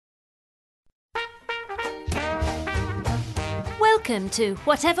Welcome to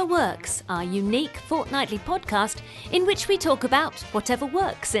Whatever Works, our unique fortnightly podcast in which we talk about whatever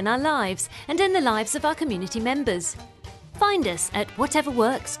works in our lives and in the lives of our community members. Find us at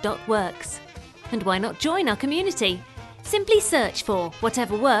whateverworks.works. And why not join our community? Simply search for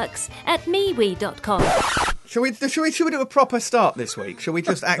Whatever Works at MeWe.com. Shall we do a proper start this week? Shall we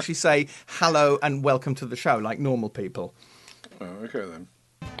just actually say hello and welcome to the show like normal people? Oh, okay then.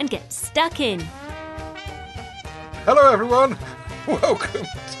 And get stuck in. Hello everyone, welcome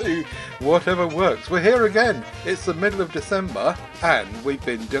to Whatever Works. We're here again. It's the middle of December and we've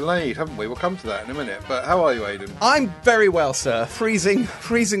been delayed, haven't we? We'll come to that in a minute. But how are you, Aidan? I'm very well, sir. Freezing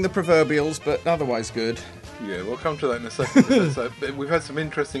the proverbials, but otherwise good. Yeah, we'll come to that in a second. So, we've had some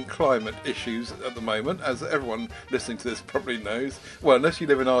interesting climate issues at the moment, as everyone listening to this probably knows. Well, unless you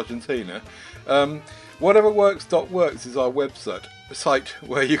live in Argentina. Whateverworks.works is our website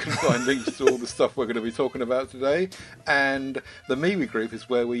where you can find links to all the stuff we're going to be talking about today. And the MeWe group is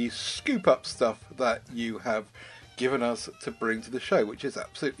where we scoop up stuff that you have given us to bring to the show, which is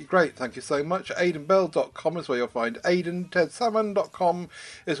absolutely great. Thank you so much. AidanBell.com is where you'll find Aidan. TedSalmon.com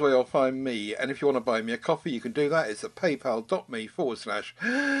is where you'll find me. And if you want to buy me a coffee, you can do that. It's at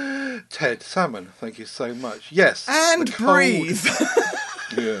paypal.me/Ted Salmon. Thank you so much. Yes. And breathe.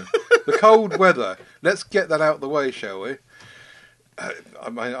 Yeah. The cold weather. Let's get that out of the way, shall we?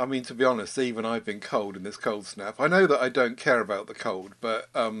 I mean, to be honest, even I've been cold in this cold snap. I know that I don't care about the cold, but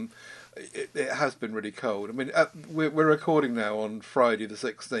it has been really cold. I mean, we're recording now on Friday the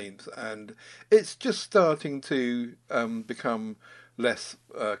 16th, and it's just starting to become less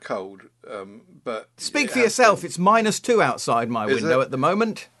cold. But speak for yourself. It's -2 outside my window at the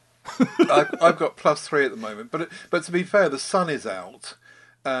moment. I've got +3 at the moment. But to be fair, the sun is out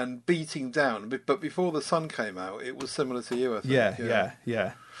and beating down. But before the sun came out, it was similar to you, I think.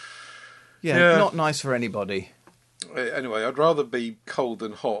 Yeah. Not nice for anybody. Anyway, I'd rather be cold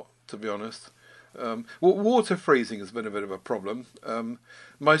than hot, to be honest. Water freezing has been a bit of a problem.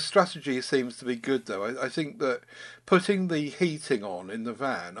 My strategy seems to be good, though. I think that putting the heating on in the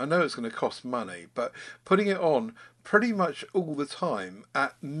van, I know it's going to cost money, but putting it on pretty much all the time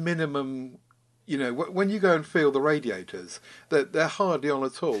at minimum. You know, when you go and feel the radiators, they're hardly on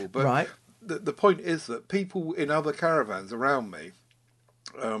at all. But right. The point is that people in other caravans around me,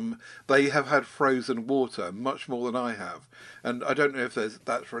 they have had frozen water much more than I have, and I don't know if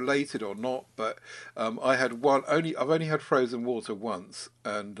that's related or not. But I've only had frozen water once,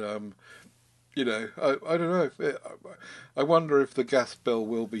 and I don't know. I wonder if the gas bill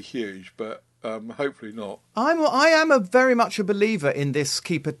will be huge, but. Hopefully not. I am very much a believer in this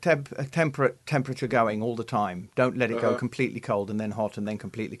keep a temperate temperature going all the time. Don't let it go completely cold and then hot and then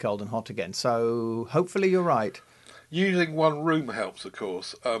completely cold and hot again. So hopefully you're right. Using one room helps, of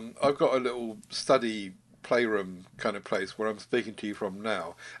course. I've got a little study playroom kind of place where I'm speaking to you from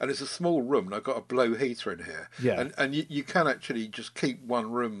now, and it's a small room and I've got a blow heater in here. Yeah. And you can actually just keep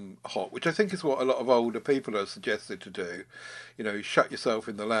one room hot, which I think is what a lot of older people are suggested to do. You know, shut yourself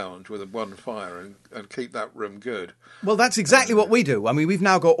in the lounge with one fire and keep that room good. Well, that's exactly what we do. I mean, we've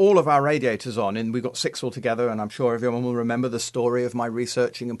now got all of our radiators on, and we've got 6 altogether, and I'm sure everyone will remember the story of my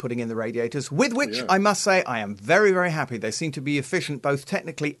researching and putting in the radiators, with which I must say I am very, very happy. They seem to be efficient both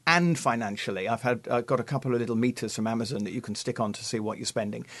technically and financially. I've got a couple of little meters from Amazon that you can stick on to see what you're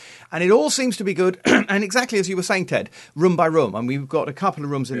spending. And it all seems to be good. And exactly as you were saying, Ted, room by room. And we've got a couple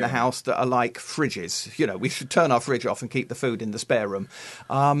of rooms in the house that are like fridges. You know, we should turn our fridge off and keep the food in the spare room.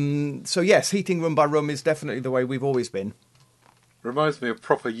 So yes, heating room by room is definitely the way we've always been. Reminds me of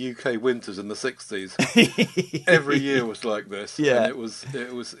proper UK winters in the 60s. Every year was like this. Yeah. And it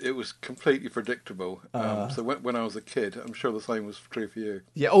was completely predictable. So when I was a kid, I'm sure the same was true for you.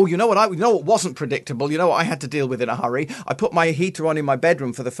 Yeah. Oh, you know what wasn't predictable? You know what I had to deal with in a hurry? I put my heater on in my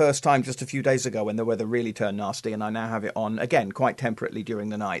bedroom for the first time just a few days ago when the weather really turned nasty, and I now have it on again quite temperately during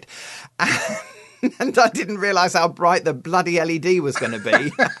the night. And I didn't realise how bright the bloody LED was going to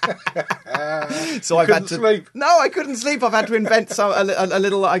be. So I've had to sleep. No, I couldn't sleep. I've had to invent a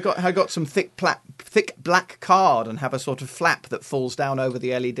little. I got some thick black card and have a sort of flap that falls down over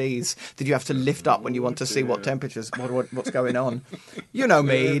the LEDs that you have to lift up when you want to see what temperatures, what's going on. You know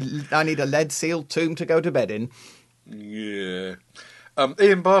me. I need a lead sealed tomb to go to bed in. Yeah.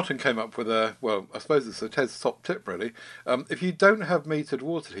 Ian Barton came up with I suppose it's a Ted's top tip, really. If you don't have metered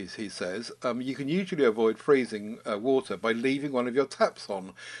water, he says, you can usually avoid freezing water by leaving one of your taps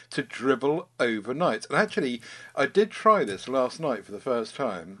on to dribble overnight. And actually, I did try this last night for the first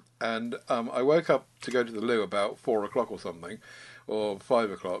time, and I woke up to go to the loo about 4 o'clock or something, or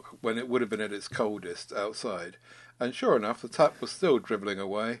 5 o'clock, when it would have been at its coldest outside. And sure enough, the tap was still dribbling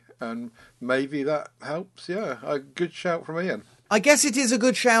away, and maybe that helps. Yeah, a good shout from Ian. I guess it is a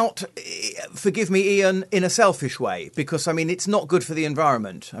good shout, forgive me, Ian, in a selfish way, because, I mean, it's not good for the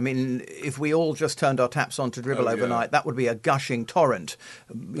environment. I mean, if we all just turned our taps on to dribble overnight, that would be a gushing torrent,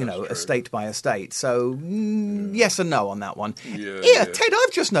 estate by estate. So, yes and no on that one. Yeah, Ted,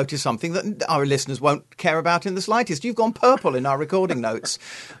 I've just noticed something that our listeners won't care about in the slightest. You've gone purple in our recording notes.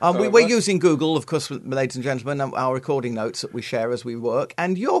 We're using Google, of course, ladies and gentlemen, our recording notes that we share as we work,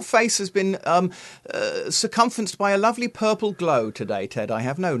 and your face has been circumferenced by a lovely purple glow today, Ted. I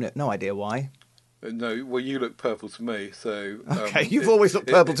have no idea why. No, well, you look purple to me, so okay. You've always looked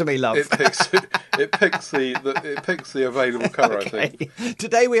purple to me, love. It picks the available colour. Okay. I think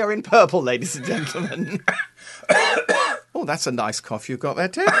today we are in purple, ladies and gentlemen. Oh, that's a nice cough you've got there,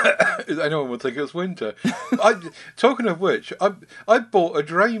 Ted. Anyone would think it's winter. Talking of which, I bought a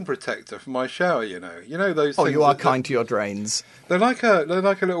drain protector for my shower. You know those. Oh, things you are kind to your drains. They're like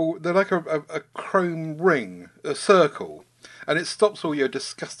a chrome ring, a circle, and it stops all your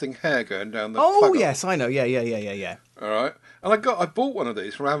disgusting hair going down the. Oh yes, I know. Yeah. All right, and I bought one of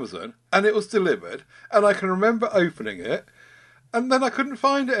these from Amazon, and it was delivered, and I can remember opening it. And then I couldn't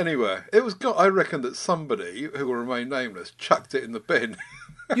find it anywhere. I reckon that somebody, who will remain nameless, chucked it in the bin.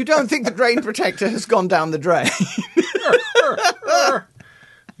 You don't think the drain protector has gone down the drain?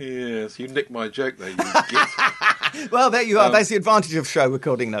 Yes, you nicked my joke there, you git. Well, there you are. There's the advantage of show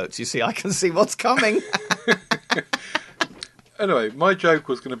recording notes. You see, I can see what's coming. Anyway, my joke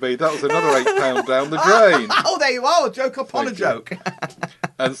was going to be, that was another £8 down the drain. Oh, there you are, a joke upon a joke.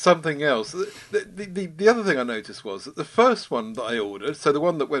 And something else. The other thing I noticed was that the first one that I ordered, so the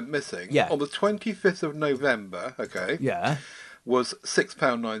one that went missing, on the 25th of November, was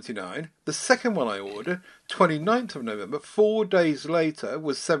 £6.99. The second one I ordered, 29th of November, 4 days later,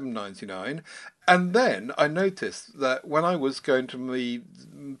 was £7.99. And then I noticed that when I was going to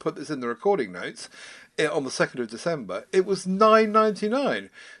put this in the recording notes, on the 2nd of December, it was $9.99.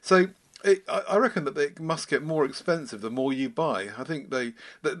 So I reckon that they must get more expensive the more you buy. I think they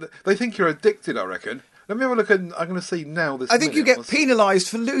think you're addicted, I reckon. Let me have a look I'm going to see now this I think you get penalised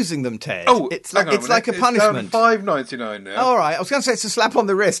for losing them, Ted. Oh, it's like a punishment. It's down $5.99 now. All right, I was going to say it's a slap on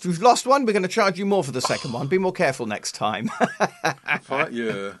the wrist. We've lost one, we're going to charge you more for the second one. Be more careful next time.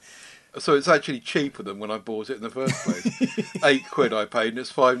 Yeah. So it's actually cheaper than when I bought it in the first place. £8 I paid, and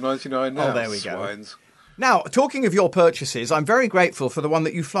it's $5.99 now. Oh, there we Swines. go. Now, talking of your purchases, I'm very grateful for the one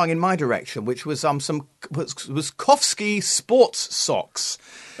that you flung in my direction, which was was Kofsky sports socks.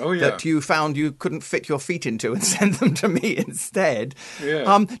 Oh, yeah. That you found you couldn't fit your feet into and sent them to me instead. Yeah.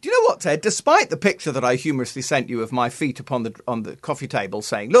 Do you know what, Ted? Despite the picture that I humorously sent you of my feet on the coffee table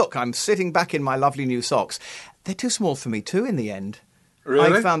saying, look, I'm sitting back in my lovely new socks, they're too small for me too in the end.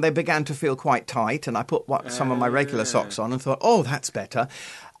 Really? I found they began to feel quite tight, and I put some of my regular socks on and thought, oh, that's better.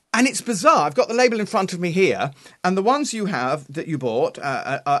 And it's bizarre. I've got the label in front of me here, and the ones that you bought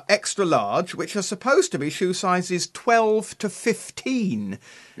are extra large, which are supposed to be shoe sizes 12 to 15.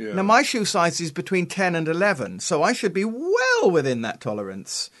 Yeah. Now, my shoe size is between 10 and 11, so I should be well within that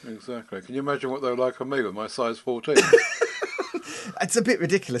tolerance. Exactly. Can you imagine what they were like on me with my size 14? It's a bit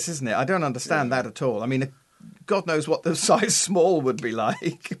ridiculous, isn't it? I don't understand that at all. I mean, God knows what the size small would be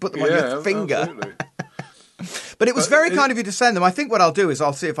like. Put them on your finger. Absolutely. But it was very kind of you to send them. I think what I'll do is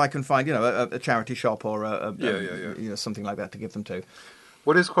I'll see if I can find, a charity shop or something like that to give them to.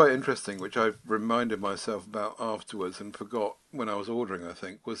 What is quite interesting, which I've reminded myself about afterwards and forgot when I was ordering, I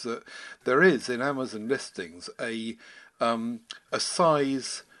think, was that there is in Amazon listings a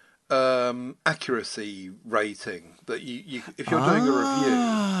size accuracy rating that you if you're doing a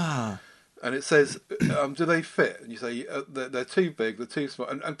review. And it says, do they fit? And you say, they're too big, they're too small.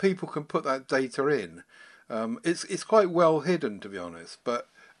 And people can put that data in. It's quite well hidden, to be honest, but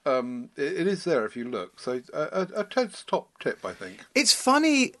it is there if you look. So a Ted's top tip, I think. It's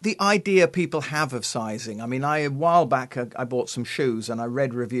funny the idea people have of sizing. I mean, a while back I bought some shoes and I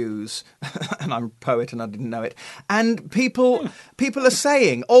read reviews, and I'm a poet and I didn't know it. And people are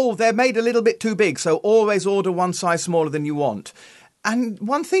saying, oh, they're made a little bit too big, so always order one size smaller than you want. And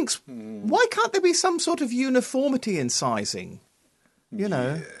one thinks, why can't there be some sort of uniformity in sizing? You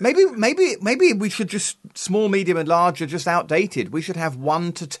know, maybe we should just small, medium, and large are just outdated. We should have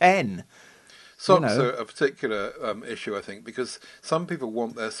 1 to 10. Socks are a particular issue, I think, because some people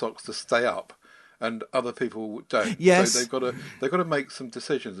want their socks to stay up, and other people don't. Yes, so they've got to make some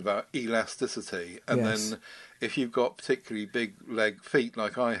decisions about elasticity, and then if you've got particularly big leg feet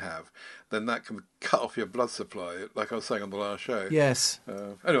like I have, then that can cut off your blood supply, like I was saying on the last show. Yes.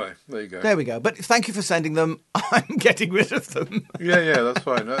 Anyway, there you go. There we go. But thank you for sending them. I'm getting rid of them. Yeah, that's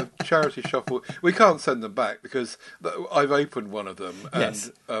fine. Charity Shuffle. We can't send them back because I've opened one of them. And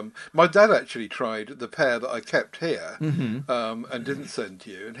Yes. My dad actually tried the pair that I kept here Mm-hmm. and didn't send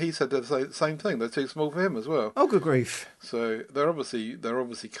to you. And he said the same thing. They're too small for him as well. Oh, good grief. So they're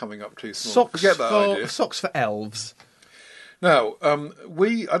obviously coming up too small. Socks Forget that idea. Socks for elves. Now, I don't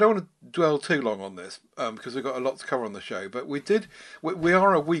want to dwell too long on this because we've got a lot to cover on the show, but we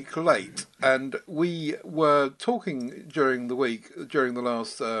are a week late, and we were talking during the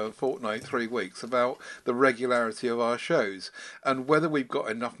last fortnight, 3 weeks, about the regularity of our shows and whether we've got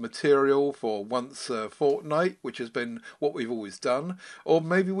enough material for once a fortnight, which has been what we've always done, or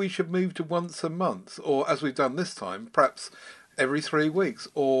maybe we should move to once a month, or as we've done this time, perhaps every 3 weeks,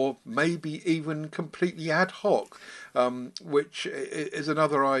 or maybe even completely ad hoc, which is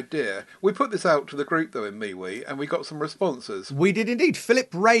another idea. We put this out to the group, though, in MeWe, and we got some responses. We did indeed. Philip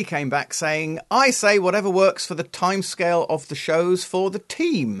Ray came back saying, I say whatever works for the timescale of the shows for the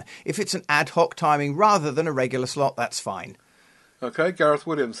team. If it's an ad hoc timing rather than a regular slot, that's fine. Okay, Gareth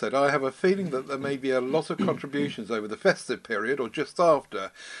Williams said, I have a feeling that there may be a lot of contributions over the festive period or just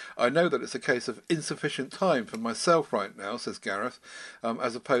after. I know that it's a case of insufficient time for myself right now, says Gareth,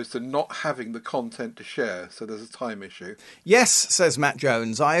 as opposed to not having the content to share. So there's a time issue. Yes, says Matt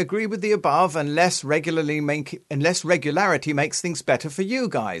Jones, I agree with the above, unless regularity makes things better for you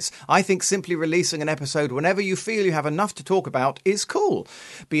guys. I think simply releasing an episode whenever you feel you have enough to talk about is cool.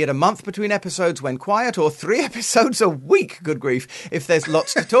 Be it a month between episodes when quiet or 3 episodes a week, good grief, if there's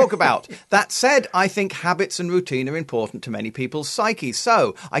lots to talk about. That said, I think habits and routine are important to many people's psyche,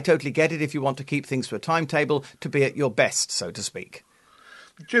 so I totally get it if you want to keep things to a timetable to be at your best, so to speak.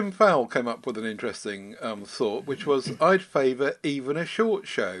 Jim Fowle came up with an interesting thought, which was, I'd favour even a short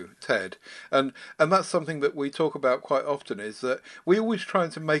show, Ted. And that's something that we talk about quite often, is that we always try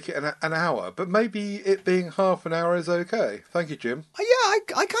to make it an hour, but maybe it being half an hour is okay. Thank you, Jim. Yeah,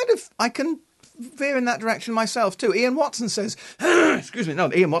 I can veer in that direction myself too. Ian Watson says, excuse me,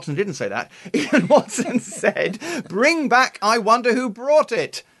 no, Ian Watson didn't say that. Ian Watson said, bring back I Wonder Who Brought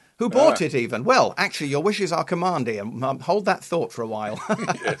It. Who bought it even? Well, actually, your wishes are command, Ian. Hold that thought for a while.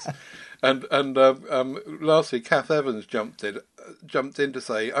 Yes. And lastly, Kath Evans jumped in to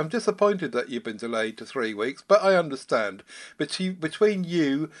say, I'm disappointed that you've been delayed to 3 weeks, but I understand. Between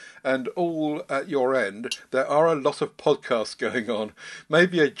you and all at your end, there are a lot of podcasts going on.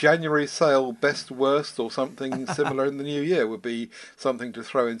 Maybe a January sale best worst or something similar in the new year would be something to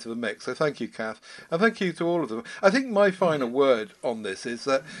throw into the mix. So thank you, Kath. And thank you to all of them. I think my final word on this is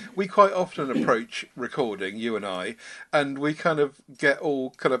that we quite often approach recording, you and I, and we kind of get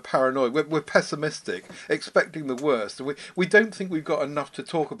all kind of paranoid. We're pessimistic, expecting the worst, and we don't think we've got enough to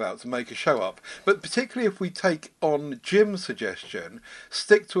talk about to make a show up. But particularly if we take on Jim's suggestion,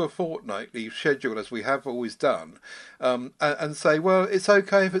 stick to a fortnightly schedule as we have always done, and say, well, it's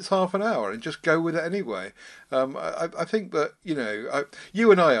okay if it's half an hour, and just go with it anyway. I think that,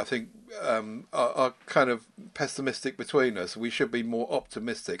 you and I think, are kind of pessimistic between us. We should be more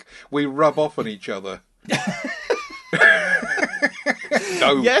optimistic. We rub off on each other.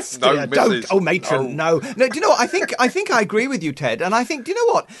 No, yes, no, dear, Mrs. don't. Oh, matron, no. Do you know what? I think I agree with you, Ted. And I think, do you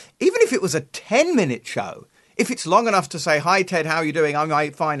know what? Even if it was a 10-minute show, if it's long enough to say, hi, Ted, how are you doing?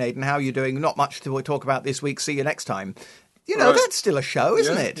 I'm fine, Aidan, how are you doing? Not much to talk about this week. See you next time. Right. That's still a show,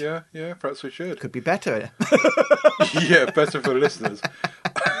 isn't it? Yeah, perhaps we should. Could be better. Yeah, better for listeners.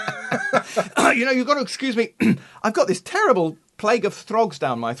 You've got to excuse me. I've got this terrible plague of throgs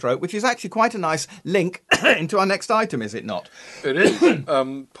down my throat, which is actually quite a nice link into our next item, is it not? It is.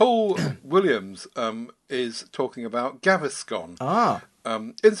 Paul Williams is talking about Gaviscon.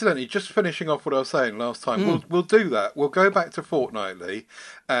 Incidentally, just finishing off what I was saying last time, we'll do that. We'll go back to fortnightly,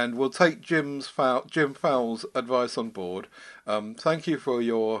 and we'll take Jim Fowle's advice on board. Thank you for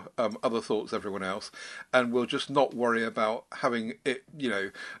your other thoughts, everyone else, and we'll just not worry about having it,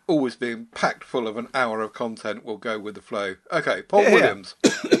 always being packed full of an hour of content. We'll go with the flow. Okay, Paul Williams.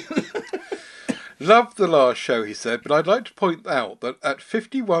 Loved the last show, he said, but I'd like to point out that at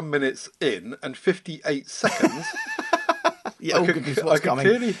 51 minutes in and 58 seconds... I could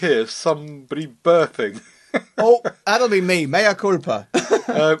clearly hear somebody burping. Oh, that'll be me. Mea culpa.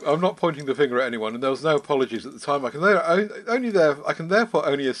 I'm not pointing the finger at anyone, and there was no apologies at the time. I can therefore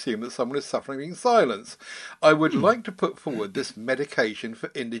only assume that someone is suffering in silence. I would like to put forward this medication for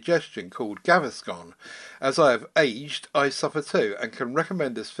indigestion called Gaviscon. As I have aged, I suffer too, and can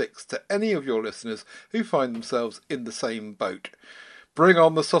recommend this fix to any of your listeners who find themselves in the same boat. Bring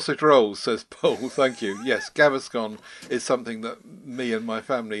on the sausage rolls, says Paul. Thank you. Yes, Gaviscon is something that me and my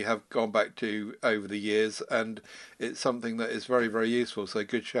family have gone back to over the years, and it's something that is very, very useful. So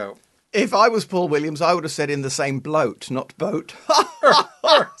good shout. If I was Paul Williams, I would have said in the same bloat, not boat.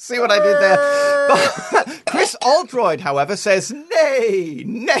 See what I did there? But Chris Aldroyd, however, says, nay,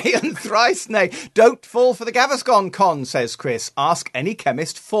 and thrice nay. Don't fall for the Gaviscon con, says Chris. Ask any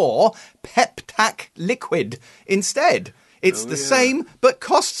chemist for Peptac liquid instead. It's the same, but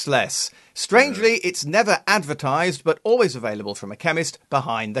costs less. Strangely, it's never advertised, but always available from a chemist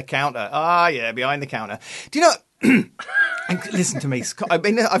behind the counter. Ah, yeah, behind the counter. Do you know... And listen to me, Scott. I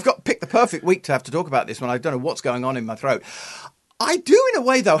mean, I've got picked the perfect week to have to talk about this when I don't know what's going on in my throat. I do, in a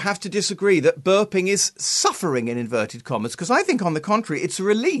way, though, have to disagree that burping is suffering, in inverted commas, because I think, on the contrary, it's a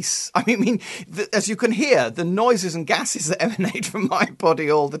release. I mean, as you can hear, the noises and gases that emanate from my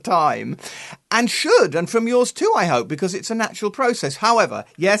body all the time, and should, and from yours too, I hope, because it's a natural process. However,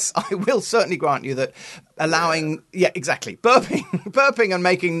 yes, I will certainly grant you that allowing, burping and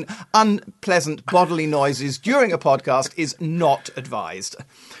making unpleasant bodily noises during a podcast is not advised.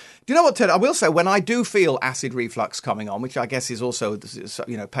 Do you know what, Ted? I will say, when I do feel acid reflux coming on, which I guess is also,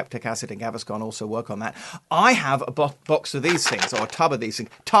 peptic acid and Gaviscon also work on that, I have a box of these things, or a tub of these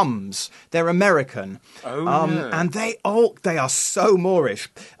things, Tums. They're American. And they are so Moorish.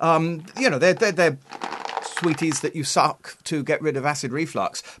 They're sweeties that you suck to get rid of acid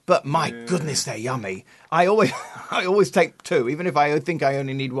reflux. But my goodness, they're yummy. I always take two. Even if I think I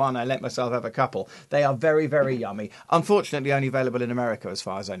only need one, I let myself have a couple. They are very, very yummy. Unfortunately, only available in America, as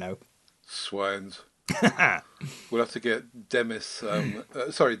far as I know. Swines. We'll have to get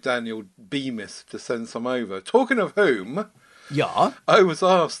Daniel Bemis to send some over. Talking of whom... Yeah. I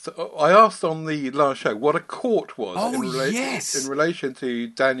asked on the last show what a court was in relation to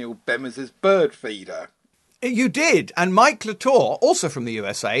Daniel Bemis's bird feeder. You did, and Mike Latour, also from the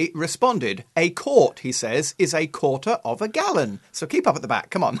USA, responded, a quart, he says, is a quarter of a gallon. So keep up at the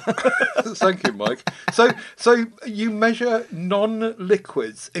back, come on. Thank you, Mike. So you measure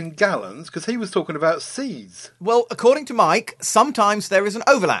non-liquids in gallons, because he was talking about seeds. Well, according to Mike, sometimes there is an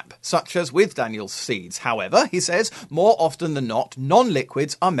overlap, such as with Daniel's seeds. However, he says, more often than not,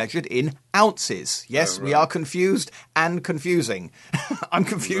 non-liquids are measured in ounces. Yes, we are confused and confusing. I'm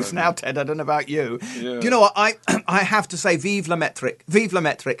confused now, Ted. I don't know about you. Yeah. Do you know what? I have to say, vive la metric. Vive la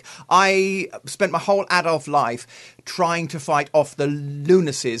metric. I spent my whole adult life trying to fight off the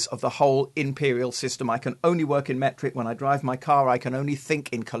lunacies of the whole imperial system. I can only work in metric. When I drive my car, I can only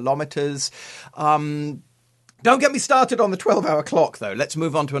think in kilometres. Don't get me started on the 12-hour clock, though. Let's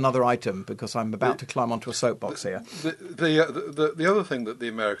move on to another item, because I'm about to climb onto a soapbox here. The other thing that the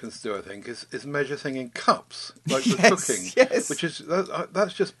Americans do, I think, is measure things in cups, like the cooking. Yes. Which is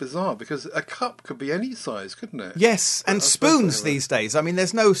that's just bizarre, because a cup could be any size, couldn't it? Yes, and spoons these days. I mean,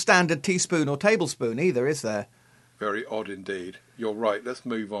 there's no standard teaspoon or tablespoon either, is there? Very odd indeed. You're right. Let's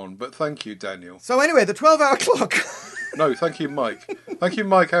move on. But thank you, Daniel. So anyway, the 12-hour clock. No, thank you, Mike. Thank you,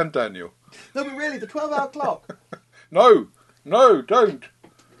 Mike and Daniel. No, but really, the 12-hour clock. No, don't.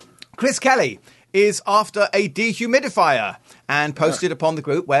 Chris Kelly is after a dehumidifier and posted upon the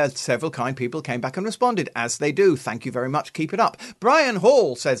group, where several kind people came back and responded, as they do. Thank you very much. Keep it up. Brian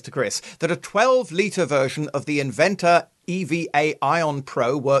Hall says to Chris that a 12-litre version of the Inventor EVA Ion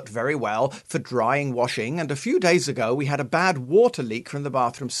Pro worked very well for drying washing, and a few days ago we had a bad water leak from the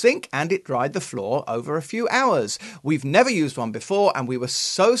bathroom sink and it dried the floor over a few hours. We've never used one before and we were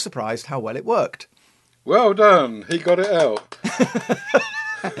so surprised how well it worked. Well done. He got it out.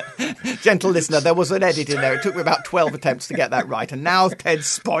 Gentle listener, there was an edit in there. It took me about 12 attempts to get that right, and now Ted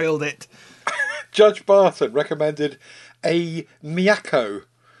spoiled it. Judge Barton recommended a Meaco,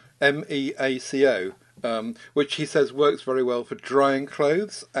 Meaco, which he says works very well for drying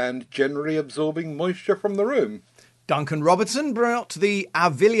clothes and generally absorbing moisture from the room. Duncan Robertson brought the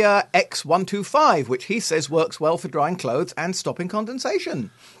Avilia X125, which he says works well for drying clothes and stopping condensation.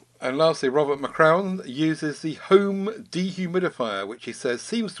 And lastly, Robert McCrown uses the home dehumidifier, which he says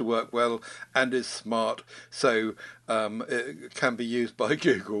seems to work well and is smart, so it can be used by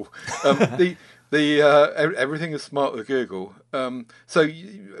Google. Everything is smart with Google. So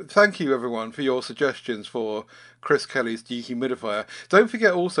thank you, everyone, for your suggestions for Chris Kelly's dehumidifier. Don't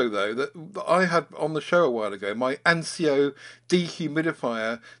forget also, though, that I had on the show a while ago my Ancio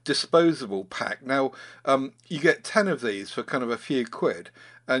dehumidifier disposable pack. Now, you get 10 of these for kind of a few quid,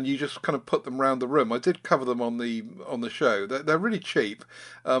 and you just kind of put them around the room. I did cover them on the show. They're really cheap.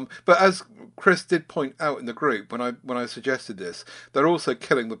 But as Chris did point out in the group, when I when I suggested this. They're also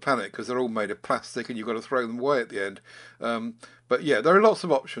killing the planet because they're all made of plastic and you've got to throw them away at the end. But yeah, there are lots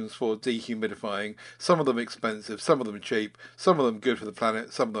of options for dehumidifying. Some of them expensive, some of them cheap, some of them good for the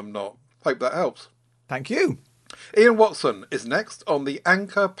planet, some of them not. Hope that helps. Thank you. Ian Watson is next on the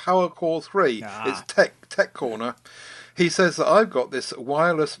Anker Power Core 3. It's Tech Corner. He says that I've got this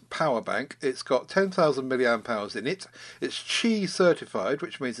wireless power bank. It's got 10,000 milliamp hours in it. It's Qi certified,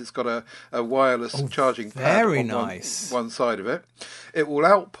 which means it's got a wireless charging pad on one side of it. It will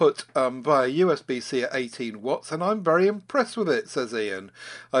output via USB-C at 18 watts, and I'm very impressed with it, says Ian.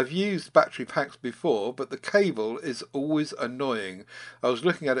 I've used battery packs before, but the cable is always annoying. I was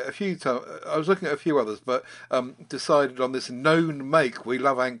looking at it a few times. I was looking at a few others, but decided on this known make. We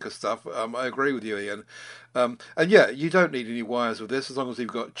love Anker stuff. I agree with you, Ian. And yeah, you don't need any wires with this as long as you've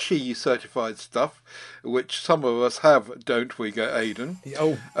got Qi certified stuff, which some of us have, don't we, Aidan?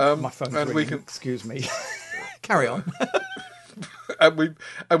 Oh, my phone's ringing. Excuse me. Carry on. and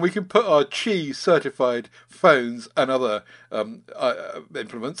we can put our Qi certified phones and other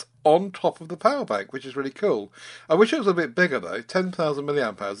implements on top of the power bank, which is really cool. I wish it was a bit bigger though. 10,000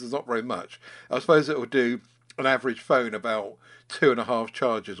 milliamp hours is not very much. I suppose it would do an average phone about 2.5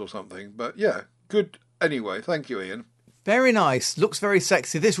 charges or something. But yeah, good. Anyway, thank you, Ian. Very nice. Looks very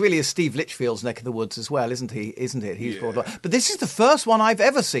sexy. This really is Steve Litchfield's neck of the woods as well, isn't he? Isn't it? He's brought on. But this is the first one I've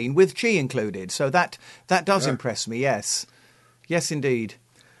ever seen with Qi included, so that does impress me. Yes, yes, indeed.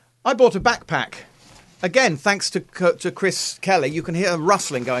 I bought a backpack. Again, thanks to Chris Kelly. You can hear a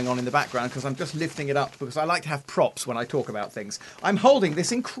rustling going on in the background because I'm just lifting it up because I like to have props when I talk about things. I'm holding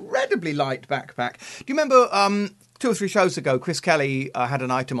this incredibly light backpack. Do you remember 2 or 3 shows ago, Chris Kelly had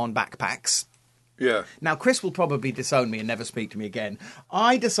an item on backpacks? Yeah. Now, Chris will probably disown me and never speak to me again.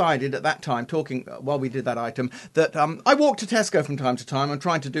 I decided at that time, talking while we did that item, that I walk to Tesco from time to time. I'm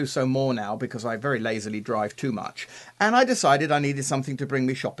trying to do so more now because I very lazily drive too much. And I decided I needed something to bring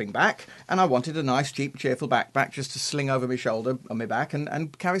me shopping back. And I wanted a nice, cheap, cheerful backpack just to sling over my shoulder on my back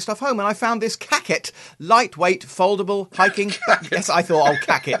and carry stuff home. And I found this Kacket, lightweight, foldable, hiking. Yes, I thought,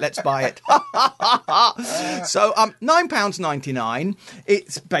 Kacket, let's buy it. So, £9.99.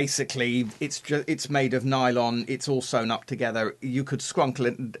 It's basically, it's made of nylon. It's all sewn up together. You could scrunkle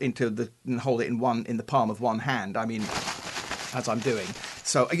it and hold it in the palm of one hand. I mean, as I'm doing.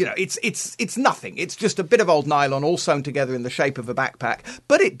 So, it's nothing. It's just a bit of old nylon all sewn together in the shape of a backpack.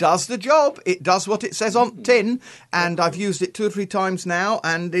 But it does the job. It does what it says on the tin. And I've used it 2 or 3 times now.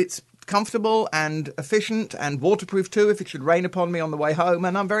 And it's comfortable and efficient and waterproof too if it should rain upon me on the way home.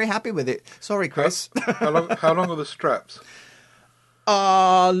 And I'm very happy with it. Sorry, Chris. How long are the straps?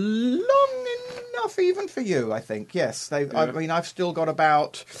 Long enough even for you, I think. Yes. I've still got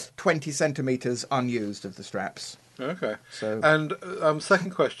about 20 centimetres unused of the straps. Okay. And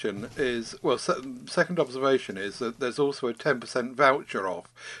second question is, second observation is that there's also a 10% voucher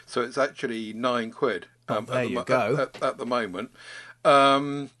off, so it's actually £9. There you go. At the moment.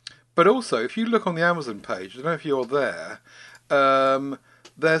 But also, if you look on the Amazon page, I don't know if you're there,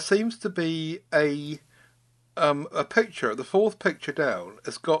 there seems to be a picture, the 4th picture down,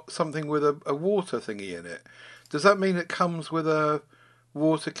 has got something with a water thingy in it. Does that mean it comes with a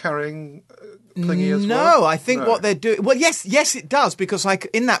water carrying thingy as well? No, I think what they're doing... Well, yes, it does, because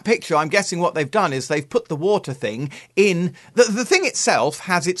in that picture, I'm guessing what they've done is they've put the water thing in... The thing itself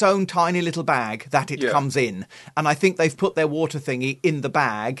has its own tiny little bag that it comes in, and I think they've put their water thingy in the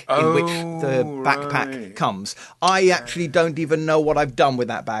bag in which the backpack comes. I actually don't even know what I've done with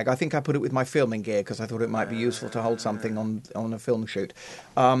that bag. I think I put it with my filming gear because I thought it might be useful to hold something on a film shoot.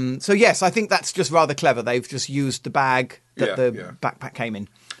 So yes, I think that's just rather clever. They've just used the bag that the backpack came in.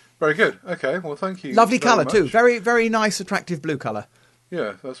 Very good. Okay, well, thank you. Lovely colour too. Very, very nice, attractive blue colour.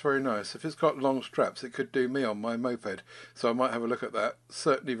 Yeah, that's very nice. If it's got long straps, it could do me on my moped. So I might have a look at that.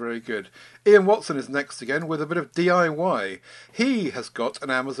 Certainly very good. Ian Watson is next again with a bit of DIY. He has got an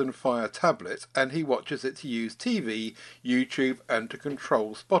Amazon Fire tablet and he watches it to use TV, YouTube and to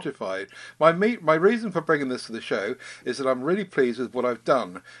control Spotify. My reason for bringing this to the show is that I'm really pleased with what I've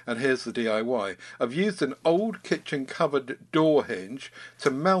done. And here's the DIY. I've used an old kitchen cupboard door hinge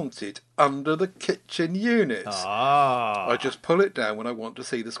to mount it under the kitchen unit. I just pull it down when I want to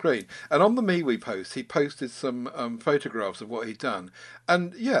see the screen. And on the MeWe post, he posted some photographs of what he'd done.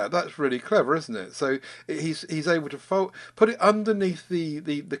 And yeah, that's really clever, isn't it? So he's able to put it underneath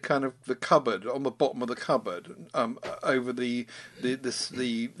the kind of the cupboard, on the bottom of the cupboard, over the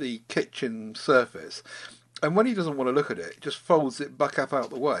kitchen surface. And when he doesn't want to look at it, just folds it back up out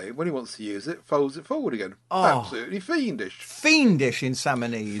the way. When he wants to use it, folds it forward again. Absolutely fiendish. Fiendish in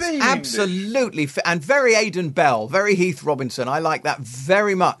Salmonese. Absolutely. And very Aidan Bell, very Heath Robinson. I like that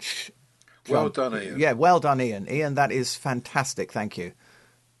very much. Well done, Ian. Yeah, well done, Ian. Ian, that is fantastic. Thank you.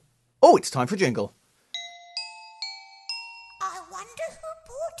 Oh, it's time for jingle. I wonder who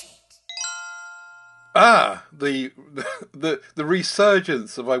bought it. Ah, the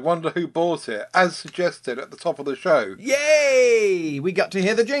resurgence of I Wonder Who Bought It, as suggested at the top of the show. Yay! We got to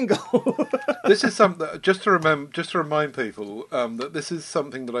hear the jingle. This is something just to remind people that this is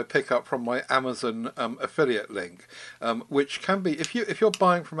something that I pick up from my Amazon affiliate link, which can be if you're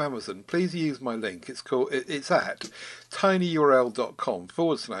buying from Amazon, please use my link. It's at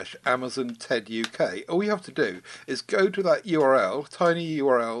tinyurl.com/Amazon TED UK. All you have to do is go to that URL,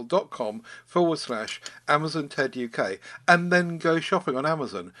 tinyurl.com/Amazon TED UK, and then go shopping on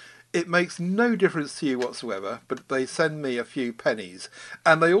Amazon. It makes no difference to you whatsoever, but they send me a few pennies,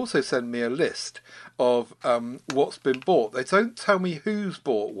 and they also send me a list of what's been bought. They don't tell me who's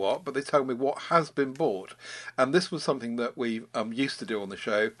bought what, but they tell me what has been bought. And this was something that we used to do on the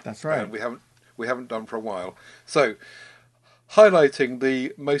show. That's right. And we haven't done for a while. So, highlighting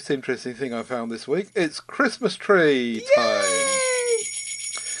the most interesting thing I found this week, it's Christmas tree time.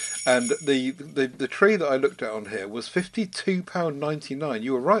 And the tree that I looked at on here was £52.99.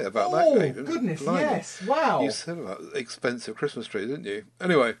 You were right about that, Dave. Oh, goodness, yes. Wow. You said about expensive Christmas tree, didn't you?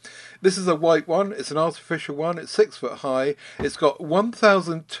 Anyway, this is a white one. It's an artificial one. It's 6 foot high. It's got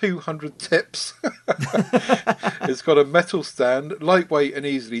 1,200 tips. It's got a metal stand, lightweight and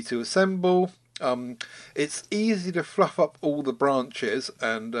easily to assemble. It's easy to fluff up all the branches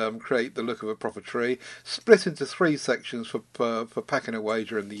and create the look of a proper tree. Split into 3 sections for packing away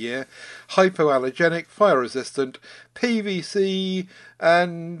during the year. Hypoallergenic, fire resistant, PVC,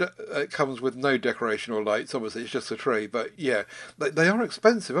 and it comes with no decoration or lights. Obviously, it's just a tree. But yeah, they are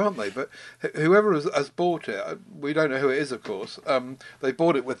expensive, aren't they? But whoever has bought it, we don't know who it is, of course. They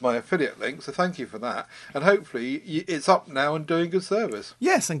bought it with my affiliate link, so thank you for that. And hopefully, it's up now and doing good service.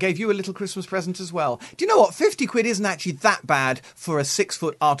 Yes, and gave you a little Christmas present as well. Do you know what? 50 quid isn't actually that bad for a 6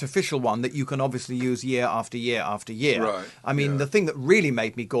 foot artificial one that you can obviously use year after year after year. Right. I mean, the thing that really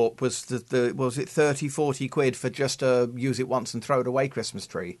made me gawp was was it 30, 40 quid for just a use it once and throw it away Christmas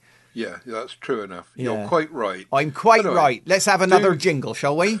tree. Yeah, that's true enough. Yeah. You're quite right. I'm quite Anyway, right. Let's have another jingle,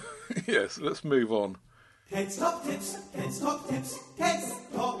 shall we? Yes, let's move on. Ted's Top Tips, Ted's Top Tips, Ted's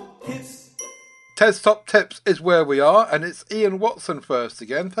Top Tips. Ted's Top Tips is where we are, and it's Ian Watson first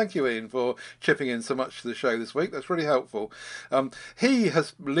again. Thank you, Ian, for chipping in so much to the show this week. That's really helpful. He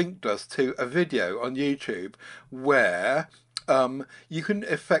has linked us to a video on YouTube where you can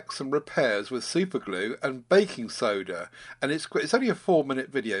effect some repairs with super glue and baking soda, and it's only a 4-minute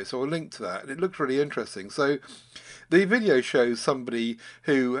video, so I'll link to that, and it looks really interesting. So the video shows somebody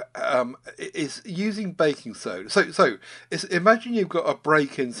who is using baking soda. So imagine you've got a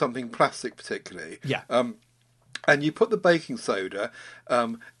break in something plastic, particularly. Yeah. And you put the baking soda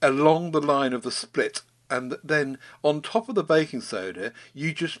along the line of the split, and then on top of the baking soda,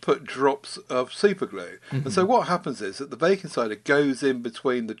 you just put drops of super glue. Mm-hmm. And so what happens is that the baking soda goes in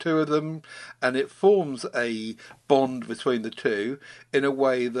between the two of them, and it forms a bond between the two in a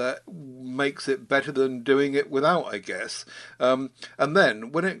way that makes it better than doing it without, I guess. And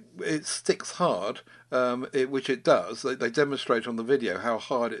then when it sticks hard, which it does, they demonstrate on the video how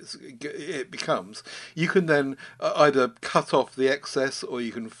hard it becomes. You can then either cut off the excess, or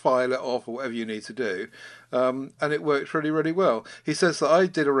you can file it off, or whatever you need to do. And it works really, really well. He says that I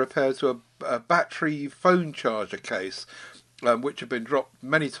did a repair to a battery phone charger case, which had been dropped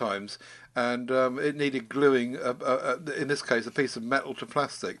many times, and it needed gluing, in this case, a piece of metal to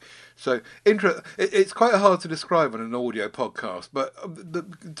plastic. So it's quite hard to describe on an audio podcast, but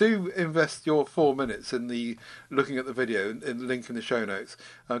do invest your 4 minutes in looking at the video and the link in the show notes,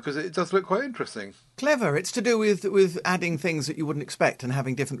 because it does look quite interesting. Clever. It's to do with adding things that you wouldn't expect and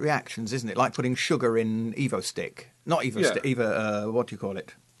having different reactions, isn't it? Like putting sugar in Evo Stick. Not Evo Stick, what do you call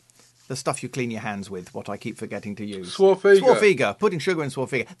it? The stuff you clean your hands with, what I keep forgetting to use. Swarfiga. Swarfiga. Putting sugar in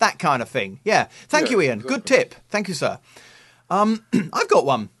Swarfiga. That kind of thing. Yeah. Thank you, Ian. Exactly. Good tip. Thank you, sir. I've got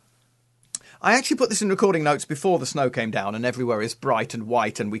one. I actually put this in recording notes before the snow came down and everywhere is bright and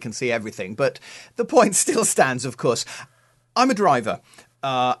white and we can see everything. But the point still stands, of course. I'm a driver.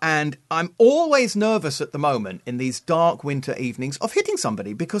 And I'm always nervous at the moment in these dark winter evenings of hitting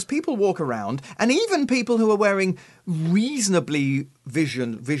somebody, because people walk around, and even people who are wearing reasonably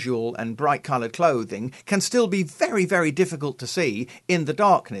visual and bright coloured clothing can still be very, very difficult to see in the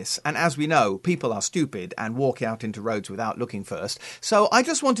darkness. And as we know, people are stupid and walk out into roads without looking first. So I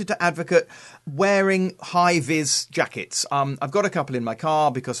just wanted to advocate wearing high-vis jackets. I've got a couple in my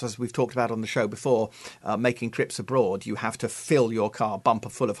car because, as we've talked about on the show before, making trips abroad, you have to fill your car bumper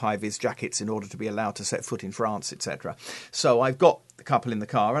full of high-vis jackets in order to be allowed to set foot in France, etc. So I've got a couple in the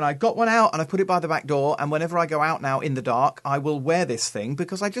car, and I got one out and I put it by the back door, and whenever I go out now in the dark, I will wear this thing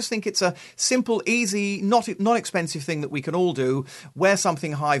because I just think it's a simple, easy, not expensive thing that we can all do. Wear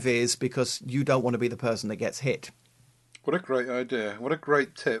something high-vis because you don't want to be the person that gets hit. What a great idea. What a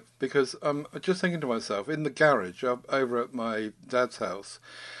great tip. Because I'm just thinking to myself, in the garage over at my dad's house,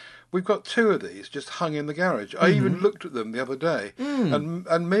 we've got 2 of these just hung in the garage. I even looked at them the other day.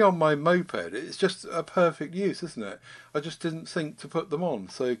 And me on my moped, it's just a perfect use, isn't it? I just didn't think to put them on.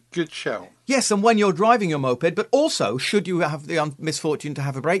 So good shout. Yes, and when you're driving your moped, but also should you have the misfortune to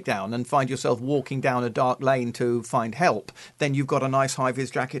have a breakdown and find yourself walking down a dark lane to find help, then you've got a nice high-vis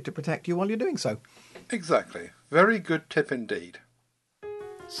jacket to protect you while you're doing so. Exactly. Very good tip indeed.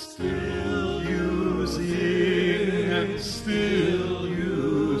 Still using and still using.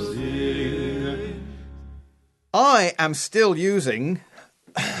 I am still using,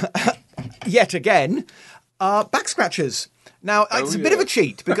 yet again, back scratchers. Now, it's a bit of a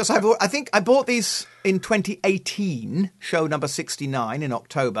cheat because I think I bought these in 2018, show number 69 in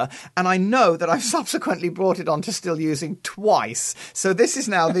October, and I know that I've subsequently brought it on to still using twice. So this is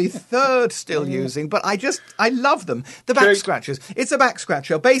now the third still using, but I love them. The back scratchers. It's a back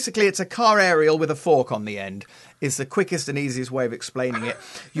scratcher. Basically, it's a car aerial with a fork on the end. Is the quickest and easiest way of explaining it.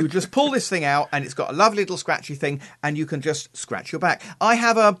 You just pull this thing out and it's got a lovely little scratchy thing and you can just scratch your back.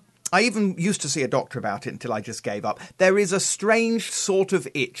 I even used to see a doctor about it until I just gave up. There is a strange sort of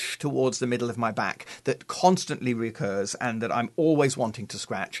itch towards the middle of my back that constantly recurs and that I'm always wanting to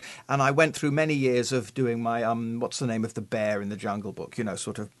scratch. And I went through many years of doing my, what's the name of the bear in the Jungle Book? You know,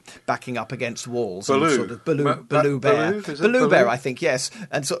 sort of backing up against walls. Baloo. And sort of Baloo bear. Baloo bear, I think, yes.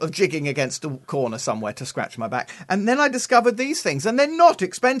 And sort of jigging against a corner somewhere to scratch my back. And then I discovered these things, and they're not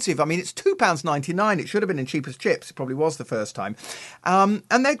expensive. I mean, it's £2.99. It should have been in cheap as chips. It probably was the first time. And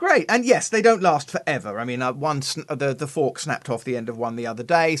they're great. And yes, they don't last forever. I mean, the fork snapped off the end of one the other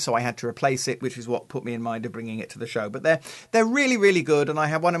day, so I had to replace it, which is what put me in mind of bringing it to the show. But they're really, really good, and I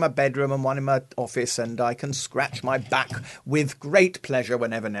have one in my bedroom and one in my office, and I can scratch my back with great pleasure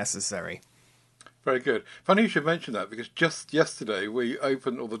whenever necessary. Very good. Funny you should mention that, because just yesterday or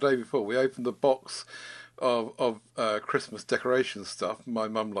the day before, we opened the box of Christmas decoration stuff my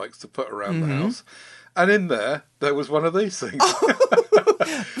mum likes to put around the house. And in there was one of these things.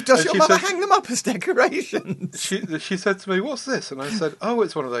 Does your mother hang them up as decorations? She said to me, "What's this?" And I said, "Oh,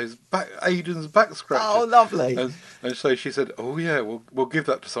 it's one of those Aiden's back scratchers." Oh, lovely. And so she said, "Oh yeah, we'll give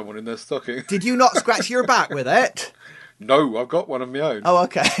that to someone in their stocking." Did you not scratch your back with it? No, I've got one of my own. Oh,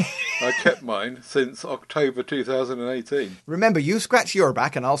 okay. I kept mine since October 2018. Remember, you scratch your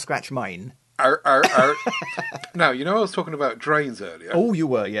back and I'll scratch mine. Now, I was talking about drains earlier. Oh, you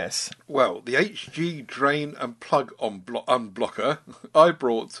were, yes. Well, the HG drain and plug unblocker I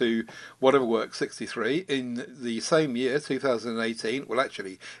brought to Whatever Works 63 in the same year, 2018. Well,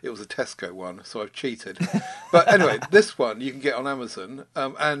 actually, it was a Tesco one, so I've cheated. But anyway, this one you can get on Amazon,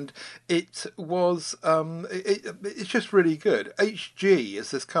 and it was it's just really good. HG is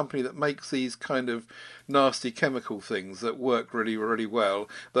this company that makes these kind of nasty chemical things that work really, really well,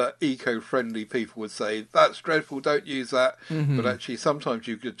 that eco-friendly people would say, that's dreadful, don't use that. But actually, sometimes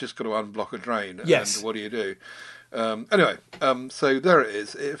you've just got to unblock a drain. Yes. And what do you do? Anyway, so there it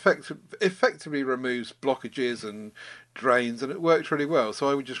is. It effectively removes blockages and drains, and it works really well. So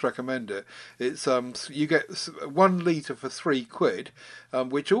I would just recommend it. It's you get 1 litre for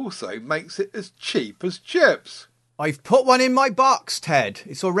 £3, which also makes it as cheap as chips. I've put one in my box, Ted.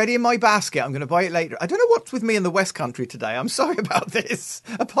 It's already in my basket. I'm going to buy it later. I don't know what's with me in the West Country today. I'm sorry about this.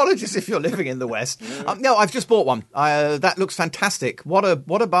 Apologies if you're living in the West. No, I've just bought one. That looks fantastic. What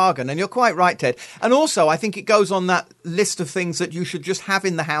a bargain. And you're quite right, Ted. And also, I think it goes on that list of things that you should just have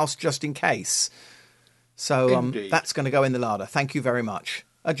in the house just in case. So that's going to go in the larder. Thank you very much.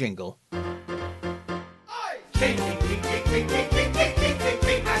 A jingle.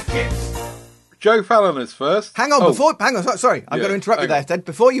 Joe Fallon is first. Hang on, sorry, I'm going to interrupt you there, Ted.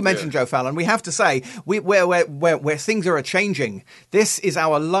 Before you mention Joe Fallon, we have to say where things are changing. This is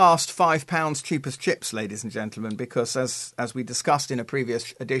our last £5 cheapest chips, ladies and gentlemen, because as we discussed in a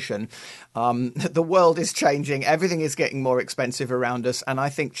previous edition, the world is changing. Everything is getting more expensive around us, and I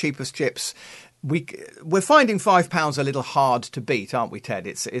think cheapest chips. We're finding £5 a little hard to beat, aren't we, Ted?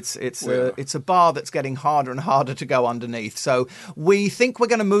 It's a bar that's getting harder and harder to go underneath. So we think we're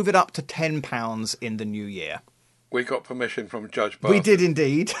going to move it up to £10 in the new year. We got permission from Judge Barton. We did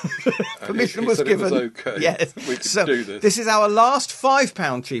indeed. Permission was said given. It was okay. Yes. We could do this. This is our last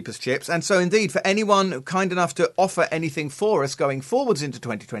 £5 cheapest chips. And so indeed, for anyone kind enough to offer anything for us going forwards into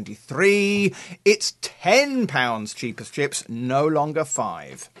 2023, it's £10 cheapest chips, no longer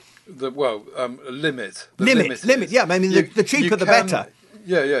 5. Limit. Limit. Yeah, I mean, the cheaper the better.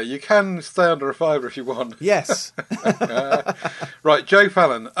 Yeah, you can stay under a £5 if you want. Yes. Right, Joe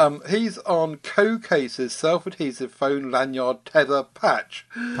Fallon. He's on Co-Case's self-adhesive phone lanyard tether patch.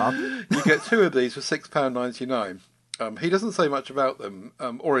 Pardon? You get 2 of these for £6.99. He doesn't say much about them,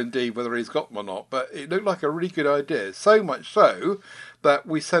 or indeed whether he's got them or not, but it looked like a really good idea. So much so that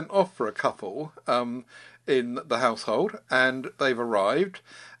we sent off for a couple in the household, and they've arrived.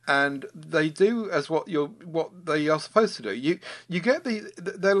 And they do as what they are supposed to do. You get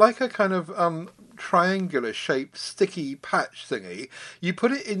they're like a kind of triangular shaped sticky patch thingy. You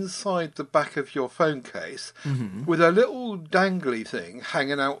put it inside the back of your phone case with a little dangly thing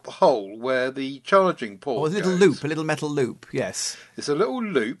hanging out the hole where the charging port a little goes. loop, a little metal loop, yes. It's a little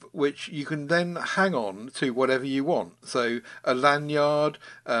loop which you can then hang on to whatever you want. So a lanyard,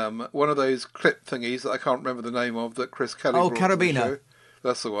 one of those clip thingies that I can't remember the name of that Chris Kelly brought to the carabiner. show.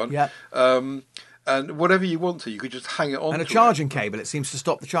 That's the one. Yeah. And whatever you want to, you could just hang it on. And a charging cable. It seems to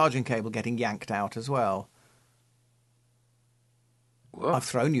stop the charging cable getting yanked out as well. What? I've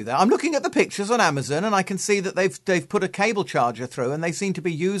thrown you there. I'm looking at the pictures on Amazon, and I can see that they've put a cable charger through, and they seem to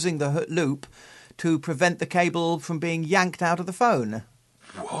be using the loop to prevent the cable from being yanked out of the phone.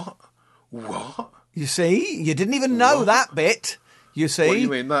 What? You see? You didn't even know that bit. You see? What, you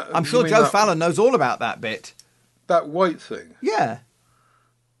mean that? I'm sure Joe Fallon knows all about that bit. That white thing? Yeah.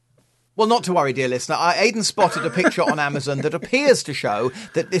 Well, not to worry, dear listener. Aidan spotted a picture on Amazon that appears to show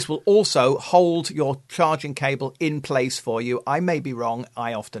that this will also hold your charging cable in place for you. I may be wrong.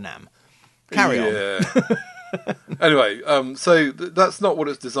 I often am. Carry on. Anyway, so that's not what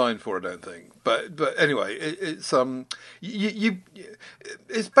it's designed for, I don't think. But anyway, it's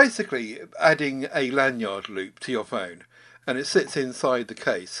it's basically adding a lanyard loop to your phone, and it sits inside the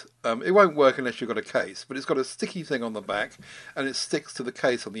case. It won't work unless you've got a case, but it's got a sticky thing on the back, and it sticks to the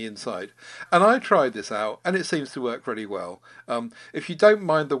case on the inside. And I tried this out, and it seems to work really well. If you don't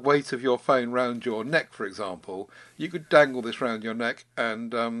mind the weight of your phone round your neck, for example, you could dangle this round your neck and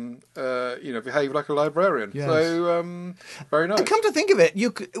behave like a librarian. Yes. So very nice. And come to think of it,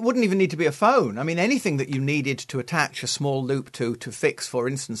 it wouldn't even need to be a phone. I mean, anything that you needed to attach a small loop to fix, for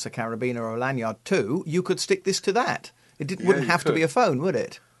instance, a carabiner or a lanyard to, you could stick this to that. It wouldn't have to be a phone, would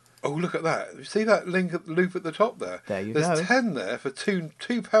it? Oh, look at that. You see that loop at the top there? There you There's go. There's 10 there for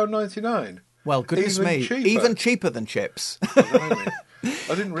 £2.99. Well, goodness me. Cheaper. Even cheaper than chips. I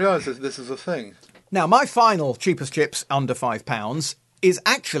didn't realise this was a thing. Now, my final cheapest chips under £5 is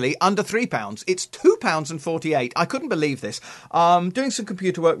actually under £3. It's £2.48. I couldn't believe this. Doing some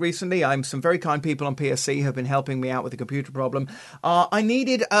computer work recently. Some very kind people on PSC have been helping me out with a computer problem. I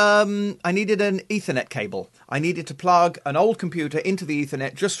needed an Ethernet cable. I needed to plug an old computer into the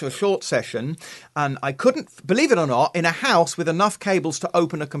Ethernet just for a short session, and I couldn't, believe it or not, in a house with enough cables to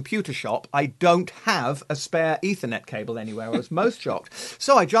open a computer shop, I don't have a spare Ethernet cable anywhere. I was most shocked.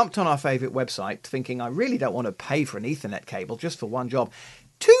 So I jumped on our favourite website thinking I really don't want to pay for an Ethernet cable just for one job.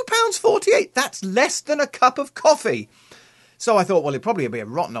 £2.48, that's less than a cup of coffee. So I thought, well, it'd probably be a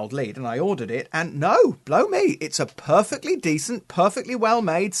rotten old lead, and I ordered it, and no, blow me, it's a perfectly decent, perfectly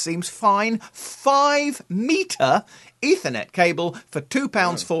well-made, seems fine, 5-metre Ethernet cable for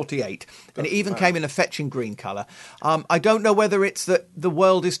 £2.48, and it even came in a fetching green colour. I don't know whether it's that the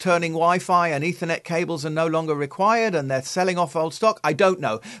world is turning Wi-Fi and Ethernet cables are no longer required and they're selling off old stock. I don't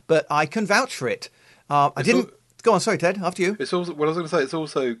know, but I can vouch for it. I didn't... Go on, sorry, Ted, after you. It's also, well, I was going to say, it's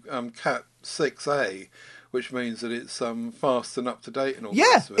also Cat 6A, which means that it's fast and up to date and all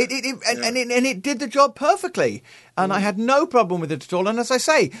that. Yeah, and it did the job perfectly. And I had no problem with it at all. And as I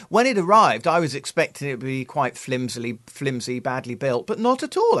say, when it arrived, I was expecting it to be quite flimsy, badly built, but not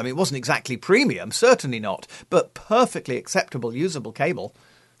at all. I mean, it wasn't exactly premium, certainly not, but perfectly acceptable, usable cable.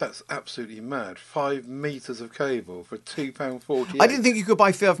 That's absolutely mad. 5 metres of cable for £2.48. I didn't think you could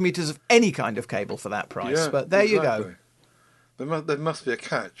buy 5 metres of any kind of cable for that price, but there you go. There must be a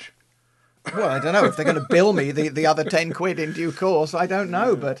catch. Well, I don't know if they're going to bill me the other 10 quid in due course. I don't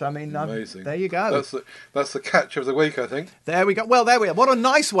know, but I mean, amazing. There you go. That's the catch of the week, I think. There we go. Well, there we are. What a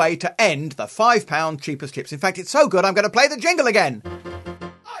nice way to end the £5 cheapest chips. In fact, it's so good, I'm going to play the jingle again.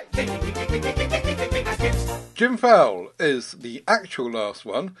 Jim Fowle is the actual last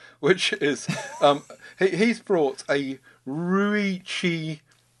one, which is he's brought a Ruichi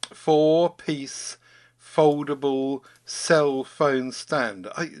 4-piece foldable cell phone stand.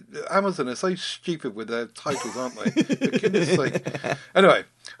 Amazon are so stupid with their titles, aren't they? For goodness sake. Anyway,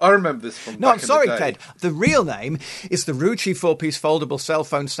 I remember this from No, back I'm sorry, in the day. Ted. The real name is the Ruchi 4-piece foldable cell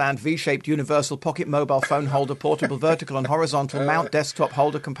phone stand, V-shaped universal pocket mobile phone holder, portable vertical and horizontal mount desktop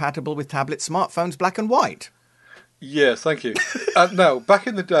holder compatible with tablet smartphones, black and white. Yes, thank you. No, back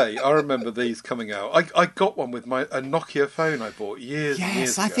in the day, I remember these coming out. I got one with a Nokia phone I bought years and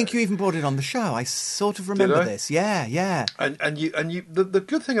years ago. I think you even bought it on the show. I sort of remember this. Yeah. And the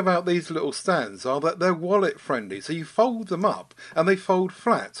good thing about these little stands are that they're wallet friendly. So you fold them up and they fold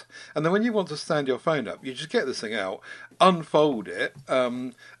flat. And then when you want to stand your phone up, you just get this thing out, unfold it,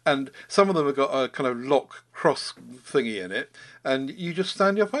 and some of them have got a kind of lock cross thingy in it, and you just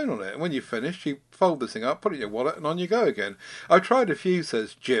stand your phone on it. And when you've finished, you fold this thing up, put it in your wallet, and on you go again. I've tried a few,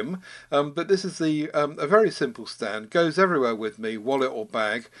 says Jim, but this is a very simple stand. Goes everywhere with me, wallet or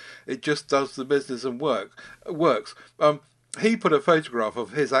bag. It just does the business and works. He put a photograph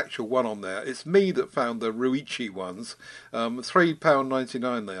of his actual one on there. It's me that found the Ruichi ones.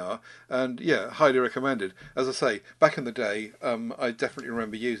 £3.99 they are. And yeah, highly recommended. As I say, back in the day, I definitely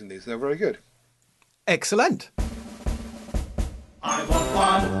remember using these. They're very good. Excellent. I want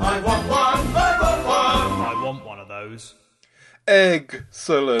one, I want one, I want one. I want one of those.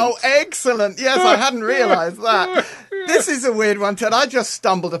 Excellent. Oh, excellent. Yes, I hadn't realised that. This is a weird one, Ted. I just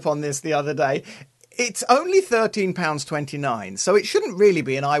stumbled upon this the other day. It's only £13.29, so it shouldn't really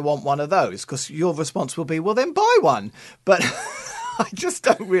be an I want one of those, because your response will be, well, then buy one. But I just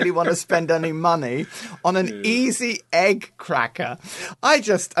don't really want to spend any money on an easy egg cracker.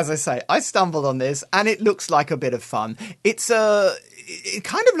 As I say, I stumbled on this, and it looks like a bit of fun. It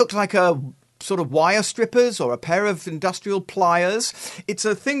kind of looks like a sort of wire strippers or a pair of industrial pliers. It's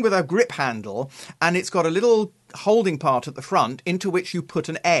a thing with a grip handle, and it's got a little holding part at the front into which you put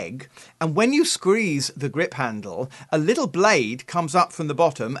an egg, and when you squeeze the grip handle, a little blade comes up from the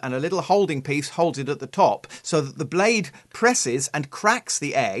bottom and a little holding piece holds it at the top, so that the blade presses and cracks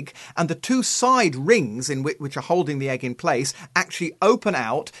the egg, and the two side rings in which are holding the egg in place actually open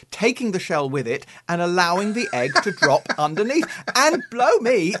out, taking the shell with it and allowing the egg to drop underneath. And blow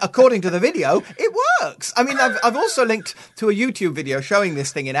me, according to the video, it works. I mean, I've also linked to a YouTube video showing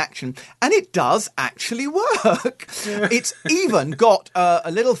this thing in action, and it does actually work. It's even got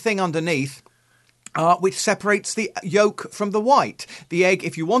a little thing underneath which separates the yolk from the white. The egg,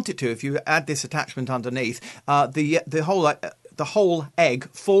 if you want it to, if you add this attachment underneath, the whole egg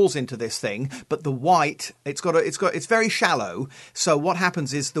falls into this thing, but the white, it's very shallow. So what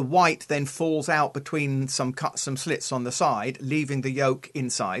happens is the white then falls out between some slits on the side, leaving the yolk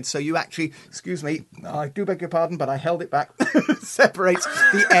inside. So you actually, excuse me, I do beg your pardon, but I held it back, separates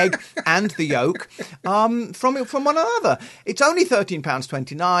the egg and the yolk from one another. It's only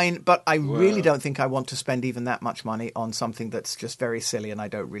 £13.29, but I really don't think I want to spend even that much money on something that's just very silly and I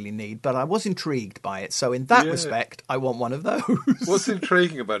don't really need. But I was intrigued by it. So in that respect, I want one of those. What's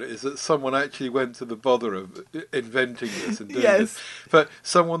intriguing about it is that someone actually went to the bother of inventing this and doing this. But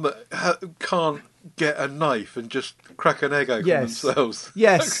someone that can't get a knife and just crack an egg open themselves.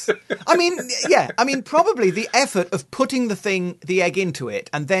 Yes. I mean, probably the effort of putting the egg into it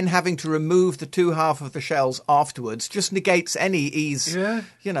and then having to remove the two half of the shells afterwards just negates any ease,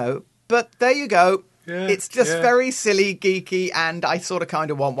 But there you go. Yeah, it's just very silly, geeky, and I sort of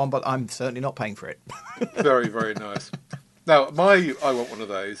kind of want one, but I'm certainly not paying for it. Very, very nice. Now, I want one of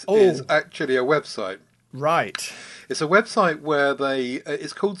those is actually a website. Right. It's a website where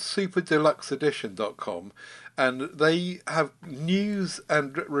it's called superdeluxeedition.com, and they have news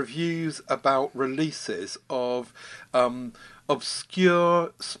and reviews about releases of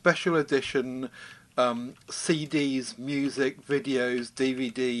obscure special edition CDs, music, videos,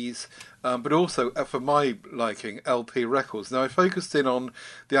 DVDs, but also, for my liking, LP records. Now, I focused in on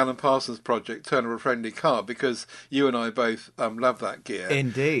the Alan Parsons Project, Turner a Friendly Car, because you and I both love that gear.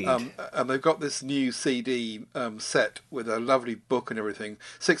 Indeed. And they've got this new CD set with a book and everything,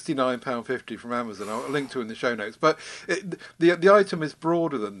 £69.50 from Amazon. I'll link to it in the show notes. But the item is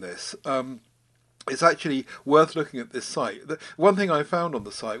broader than this. It's actually worth looking at this site. One thing I found on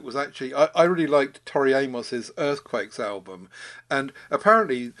the site was actually, I really liked Tori Amos's Earthquakes album, and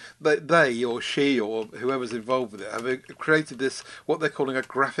apparently they or she or whoever's involved with it have created this, what they're calling a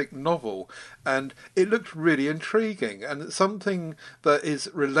graphic novel, and it looked really intriguing, and something that is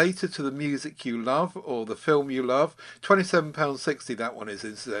related to the music you love or the film you love. £27.60 that one is,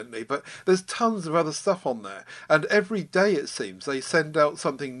 incidentally, but there's tons of other stuff on there, and every day it seems they send out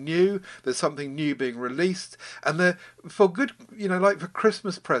something new. There's something new being released, and they're for good, like for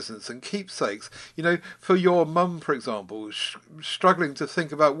Christmas presents and keepsakes. For your mum, for example, struggling to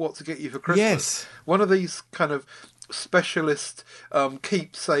think about what to get you for Christmas. Yes. One of these kind of specialist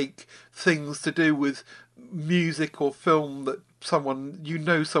keepsake things to do with music or film that someone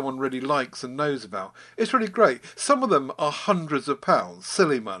really likes and knows about. It's really great. Some of them are hundreds of pounds,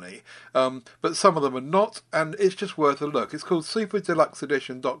 silly money, but some of them are not, and it's just worth a look. It's called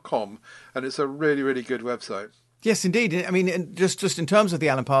superdeluxeedition.com, and it's a really, really good website. Yes, indeed. I mean, just in terms of the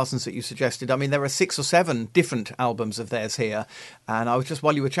Alan Parsons that you suggested, I mean, there are 6 or 7 different albums of theirs here. And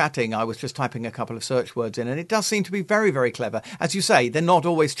while you were chatting, I was just typing a couple of search words in, and it does seem to be very, very clever. As you say, they're not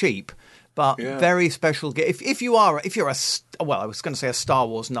always cheap, but very special. If you're I was going to say a Star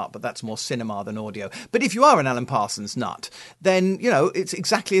Wars nut, but that's more cinema than audio. But if you are an Alan Parsons nut, then, it's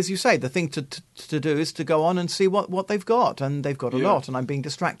exactly as you say. The thing to do is to go on and see what they've got. And they've got a lot. And I'm being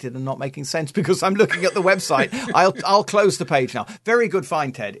distracted and not making sense because I'm looking at the website. I'll close the page now. Very good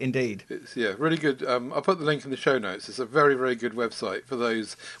find, Ted, indeed. It's, really good. I'll put the link in the show notes. It's a very, very good website for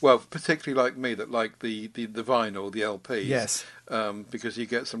those, particularly like me, that like the vinyl, the LPs. Yes. Because you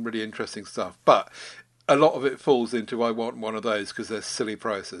get some really interesting stuff. But a lot of it falls into I want one of those because they're silly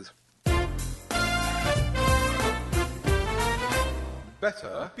prices.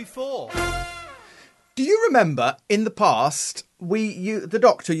 Better Before. Do you remember in the past the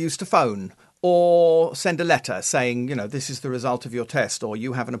doctor used to phone or send a letter saying, this is the result of your test, or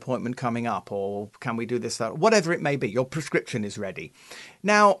you have an appointment coming up, or can we do this, that, whatever it may be, your prescription is ready.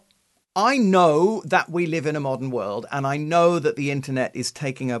 Now, I know that we live in a modern world, and I know that the internet is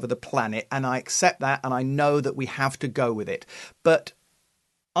taking over the planet, and I accept that, and I know that we have to go with it. But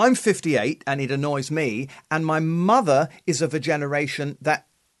I'm 58, and it annoys me, and my mother is of a generation that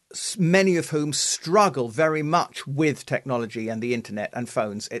many of whom struggle very much with technology and the internet and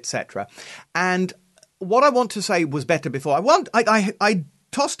phones, etc. And what I want to say was Better Before. I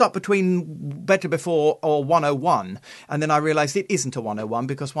tossed up between Better Before or 101, and then I realised it isn't a 101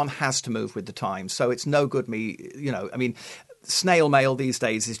 because one has to move with the times. So it's no good snail mail these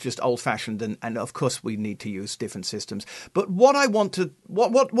days is just old-fashioned, and of course we need to use different systems. But what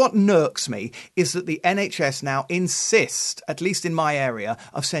irks me is that the NHS now insist, at least in my area,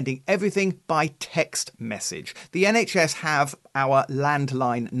 of sending everything by text message. The NHS have our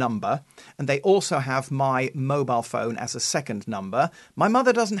landline number, and they also have my mobile phone as a second number. My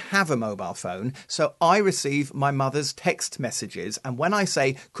mother doesn't have a mobile phone, so I receive my mother's text messages, and when I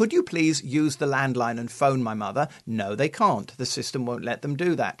say, could you please use the landline and phone my mother? No, they can't. The system won't let them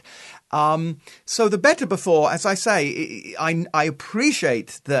do that. So the Better Before, as I say, I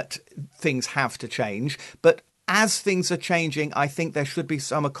appreciate that things have to change, but as things are changing, I think there should be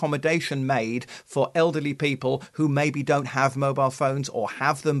some accommodation made for elderly people who maybe don't have mobile phones or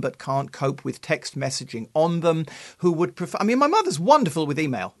have them but can't cope with text messaging on them, who would prefer... I mean, my mother's wonderful with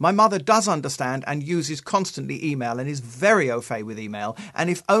email. My mother does understand and uses constantly email and is very au fait with email. And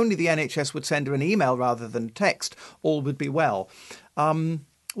if only the NHS would send her an email rather than text, all would be well.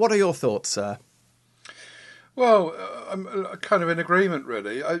 What are your thoughts, sir? Well, I'm kind of in agreement,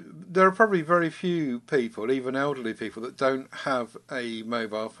 really. There are probably very few people, even elderly people, that don't have a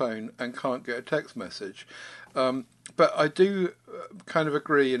mobile phone and can't get a text message. But I do kind of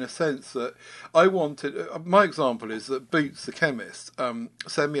agree in a sense that I wanted... my example is that Boots, the chemist,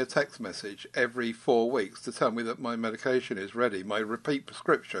 send me a text message every 4 weeks to tell me that my medication is ready, my repeat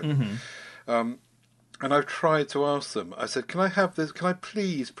prescription. Mm-hmm. And I've tried to ask them. I said, can I have this? Can I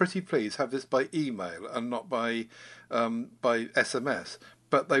please, pretty please, have this by email and not by SMS?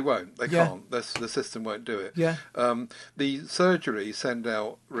 But they won't. They can't. The system won't do it. Yeah. The surgery send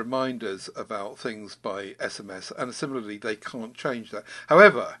out reminders about things by SMS, and similarly, they can't change that.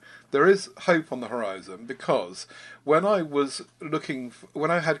 However, there is hope on the horizon, because when I was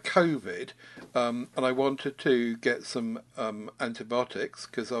when I had COVID, and I wanted to get some antibiotics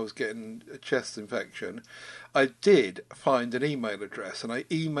because I was getting a chest infection, I did find an email address, and I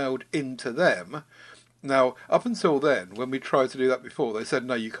emailed into them. Now, up until then, when we tried to do that before, they said,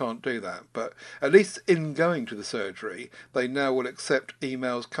 no, you can't do that. But at least in going to the surgery, they now will accept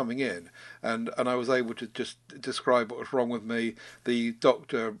emails coming in. And I was able to just describe what was wrong with me. The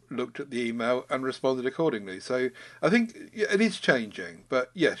doctor looked at the email and responded accordingly. So I think it is changing.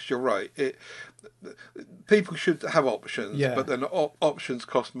 But yes, you're right. People should have options, but then options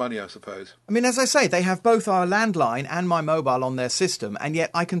cost money, I suppose. I mean, as I say, they have both our landline and my mobile on their system, and yet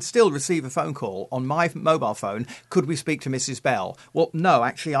I can still receive a phone call on my mobile phone. Could we speak to Mrs. Bell? Well, no,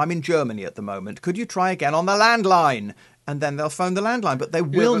 actually, I'm in Germany at the moment. Could you try again on the landline? And then they'll phone the landline, but they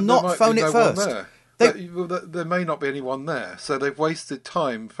will not phone it first. There may not be anyone there, so they've wasted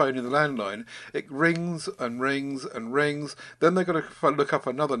time phoning the landline. It rings and rings and rings. Then they've got to look up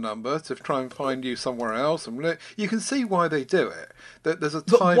another number to try and find you somewhere else. And you can see why they do it. There's a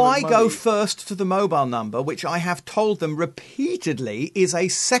time. But why and money. go first to the mobile number, which I have told them repeatedly is a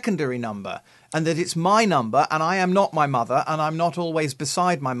secondary number, and that it's my number, and I am not my mother, and I'm not always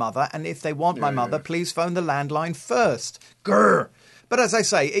beside my mother, and if they want my mother, please phone the landline first. Grr! But as I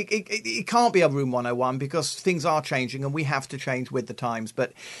say, it can't be a Room 101 because things are changing and we have to change with the times.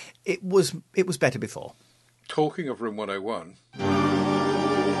 But it was better before. Talking of Room 101.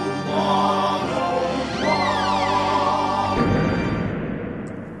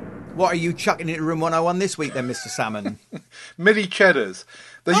 What are you chucking into Room 101 this week then, Mr. Salmon? Mini cheddars.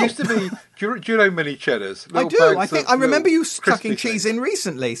 There used to be. Do you know mini cheddars? I do. I remember you chucking cheese in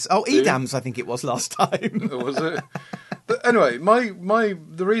recently. Oh, Edam's, I think it was last time. Was it? But anyway,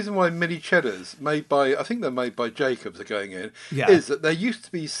 the reason why mini cheddars I think they're made by Jacobs are going in, is that there used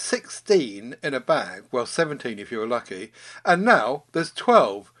to be 16 in a bag. Well, 17 if you were lucky, and now there's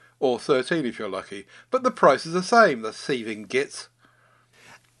 12 or 13 if you're lucky. But the price is the same. The thieving gits.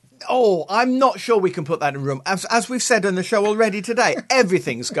 Oh, I'm not sure we can put that in a room. As we've said on the show already today,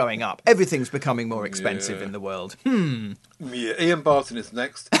 everything's going up. Everything's becoming more expensive in the world. Yeah, Ian Barton is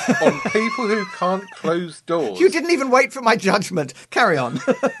next on people who can't close doors. You didn't even wait for my judgment. Carry on.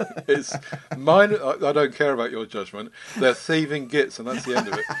 It's mine. I don't care about your judgment. They're thieving gits, and that's the end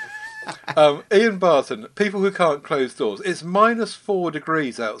of it. Ian Barton, people who can't close doors. It's -4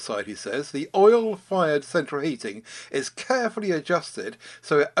 degrees outside, he says. The oil-fired central heating is carefully adjusted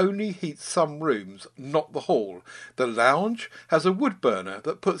so it only heats some rooms, not the hall. The lounge has a wood burner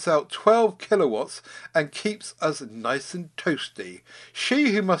that puts out 12 kilowatts and keeps us nice and toasty.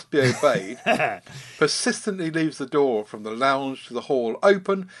 She who must be obeyed persistently leaves the door from the lounge to the hall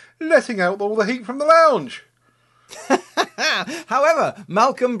open, letting out all the heat from the lounge. However,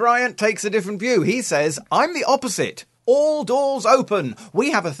 Malcolm Bryant takes a different view. He says, I'm the opposite. All doors open.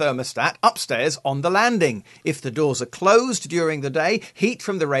 We have a thermostat upstairs on the landing. If the doors are closed during the day, heat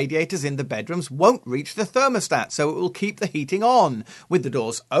from the radiators in the bedrooms won't reach the thermostat, so it will keep the heating on. With the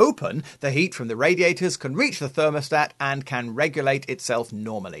doors open, the heat from the radiators can reach the thermostat and can regulate itself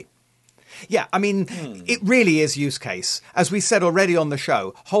normally. Yeah, I mean, it really is use case. As we said already on the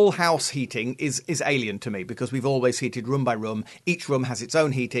show, whole house heating is alien to me because we've always heated room by room. Each room has its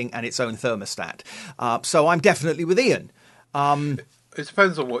own heating and its own thermostat. So I'm definitely with Ian. It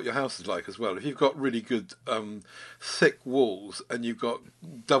depends on what your house is like as well. If you've got really good thick walls and you've got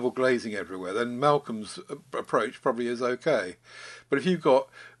double glazing everywhere, then Malcolm's approach probably is okay. But if you've got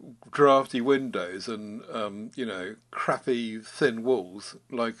drafty windows and, crappy thin walls,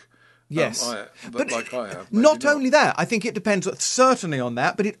 like... Yes, like I have. Not only that, I think it depends certainly on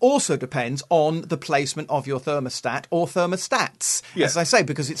that, but it also depends on the placement of your thermostat or thermostats, as I say,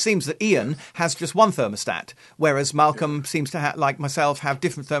 because it seems that Ian has just one thermostat, whereas Malcolm seems to, like myself, have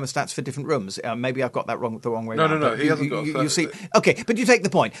different thermostats for different rooms. Maybe I've got that the wrong way around. No, he hasn't got a thermostat. You see, okay, but you take the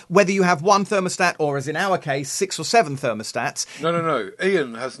point. Whether you have one thermostat or, as in our case, 6 or 7 thermostats... No.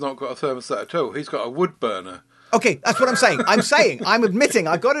 Ian has not got a thermostat at all. He's got a wood burner. Okay, that's what I'm saying. I'm admitting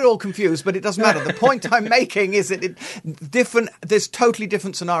I got it all confused, but it doesn't matter. The point I'm making is that there's totally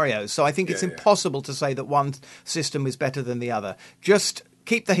different scenarios. So I think it's impossible to say that one system is better than the other. Just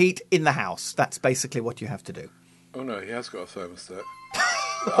keep the heat in the house. That's basically what you have to do. Oh no, he has got a thermostat.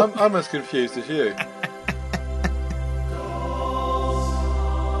 I'm as confused as you.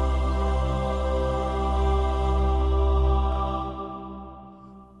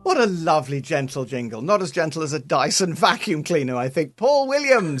 What a lovely, gentle jingle. Not as gentle as a Dyson vacuum cleaner, I think. Paul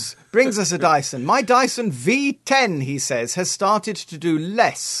Williams brings us a Dyson. My Dyson V10, he says, has started to do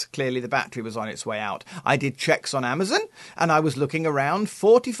less. Clearly the battery was on its way out. I did checks on Amazon, and I was looking around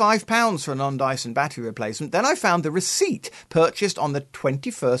 £45 for a non-Dyson battery replacement. Then I found the receipt purchased on the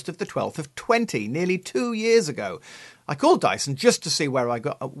 21st of the 12th of 20, nearly 2 years ago. I called Dyson just to see how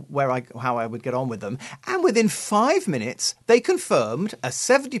I would get on with them, and within 5 minutes they confirmed a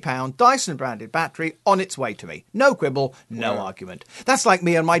 £70 Dyson branded battery on its way to me. No quibble, no argument. That's like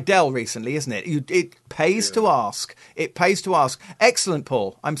me and my Dell recently, isn't it? It pays to ask. It pays to ask. Excellent,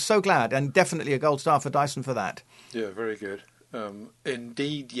 Paul. I'm so glad, and definitely a gold star for Dyson for that. Yeah, very good.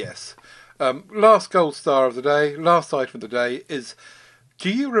 Indeed, yes. Last gold star of the day, last item of the day is... Do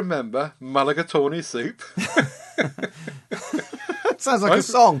you remember mulligatawny soup? Sounds like a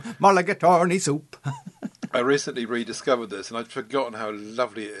song. Mulligatawny soup. I recently rediscovered this and I'd forgotten how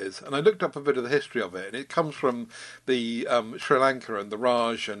lovely it is. And I looked up a bit of the history of it, and it comes from the Sri Lanka and the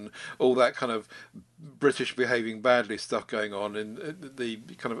Raj and all that kind of British behaving badly stuff going on in the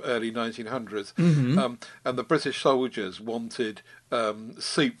kind of early 1900s, and the British soldiers wanted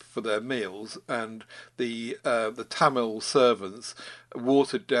soup for their meals, and the Tamil servants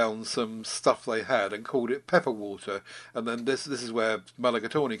watered down some stuff they had and called it pepper water, and then this is where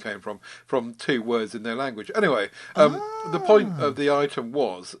mulligatawny came from 2 words in their language. Anyway, the point of the item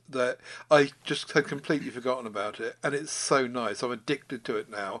was that I just had completely forgotten about it, and it's so nice. I'm addicted to it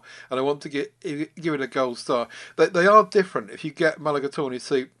now, and I want to give it a gold star. They are different. If you get mulligatawny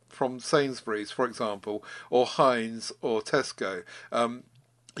soup from Sainsbury's, for example, or Heinz or Tesco,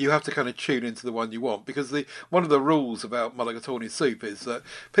 you have to kind of tune into the one you want, because one of the rules about mulligatawny soup is that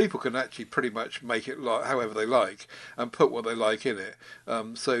people can actually pretty much make it like however they like and put what they like in it.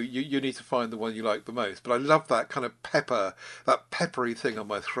 So you need to find the one you like the most. But I love that kind of that peppery thing on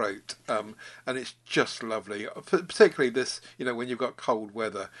my throat, and it's just lovely. Particularly this, when you've got cold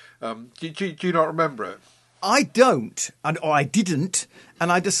weather. Do you not remember it? I don't, or I didn't,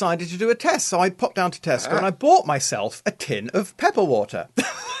 and I decided to do a test. So I popped down to Tesco and I bought myself a tin of pepper water.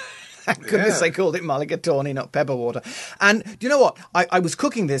 Thank goodness they called it mulligatawny, not pepper water. And do you know what? I was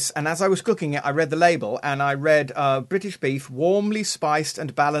cooking this, and as I was cooking it, I read the label, and I read British beef, warmly spiced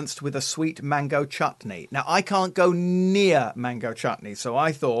and balanced with a sweet mango chutney. Now, I can't go near mango chutney, so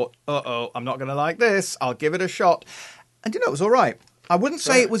I thought, I'm not going to like this. I'll give it a shot. And it was all right. I wouldn't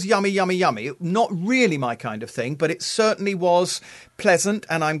say it was yummy, yummy, yummy. Not really my kind of thing, but it certainly was pleasant,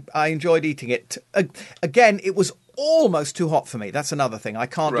 and I enjoyed eating it. Again, it was almost too hot for me. That's another thing. I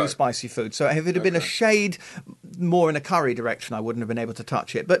can't do spicy food. So if it had been a shade more in a curry direction, I wouldn't have been able to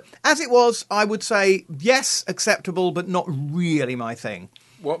touch it. But as it was, I would say, yes, acceptable, but not really my thing.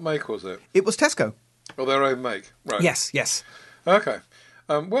 What make was it? It was Tesco. Oh, their own make. Right. Yes. Okay.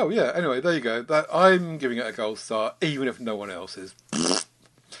 Well, yeah, anyway, there you go. I'm giving it a gold star, even if no one else is.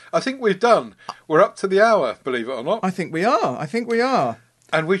 I think we're done. We're up to the hour, believe it or not. I think we are.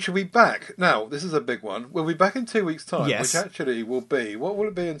 And we shall be back. Now, this is a big one. We'll be back in 2 weeks' time, yes. Which actually will be... What will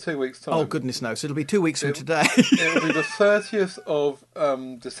it be in 2 weeks' time? Oh, goodness knows. It'll be 2 weeks from today. It'll be the 30th of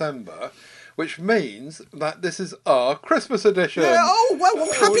December, which means that this is our Christmas edition. Yeah,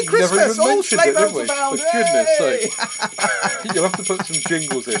 happy Christmas! All sleigh bells abound! For goodness sake. You'll have to put some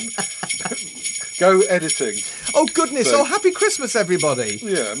jingles in. Go editing. Oh, goodness. Happy Christmas, everybody.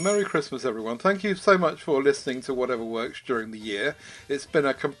 Yeah, Merry Christmas, everyone. Thank you so much for listening to Whatever Works during the year. It's been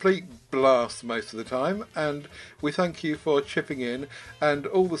a complete blast most of the time, and we thank you for chipping in and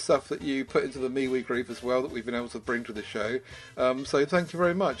all the stuff that you put into the MeWe group as well that we've been able to bring to the show. So thank you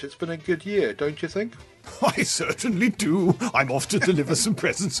very much. It's been a good year, don't you think? I certainly do. I'm off to deliver some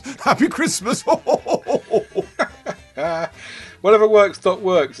presents. Happy Christmas.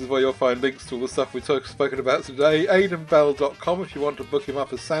 Whateverworks.works is where you'll find links to all the stuff we've spoken about today. AidanBell.com if you want to book him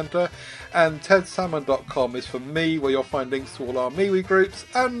up as Santa. And TedSalmon.com is for me, where you'll find links to all our MeWe groups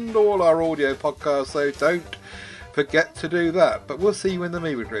and all our audio podcasts, so don't forget to do that. But we'll see you in the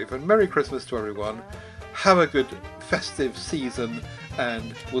MeWe group. And Merry Christmas to everyone. Have a good festive season,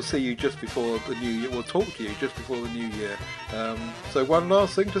 and we'll see you just before the new year. We'll talk to you just before the new year. So one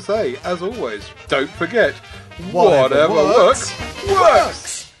last thing to say, as always, don't forget, whatever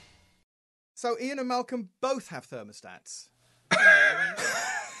works. So Ian and Malcolm both have thermostats.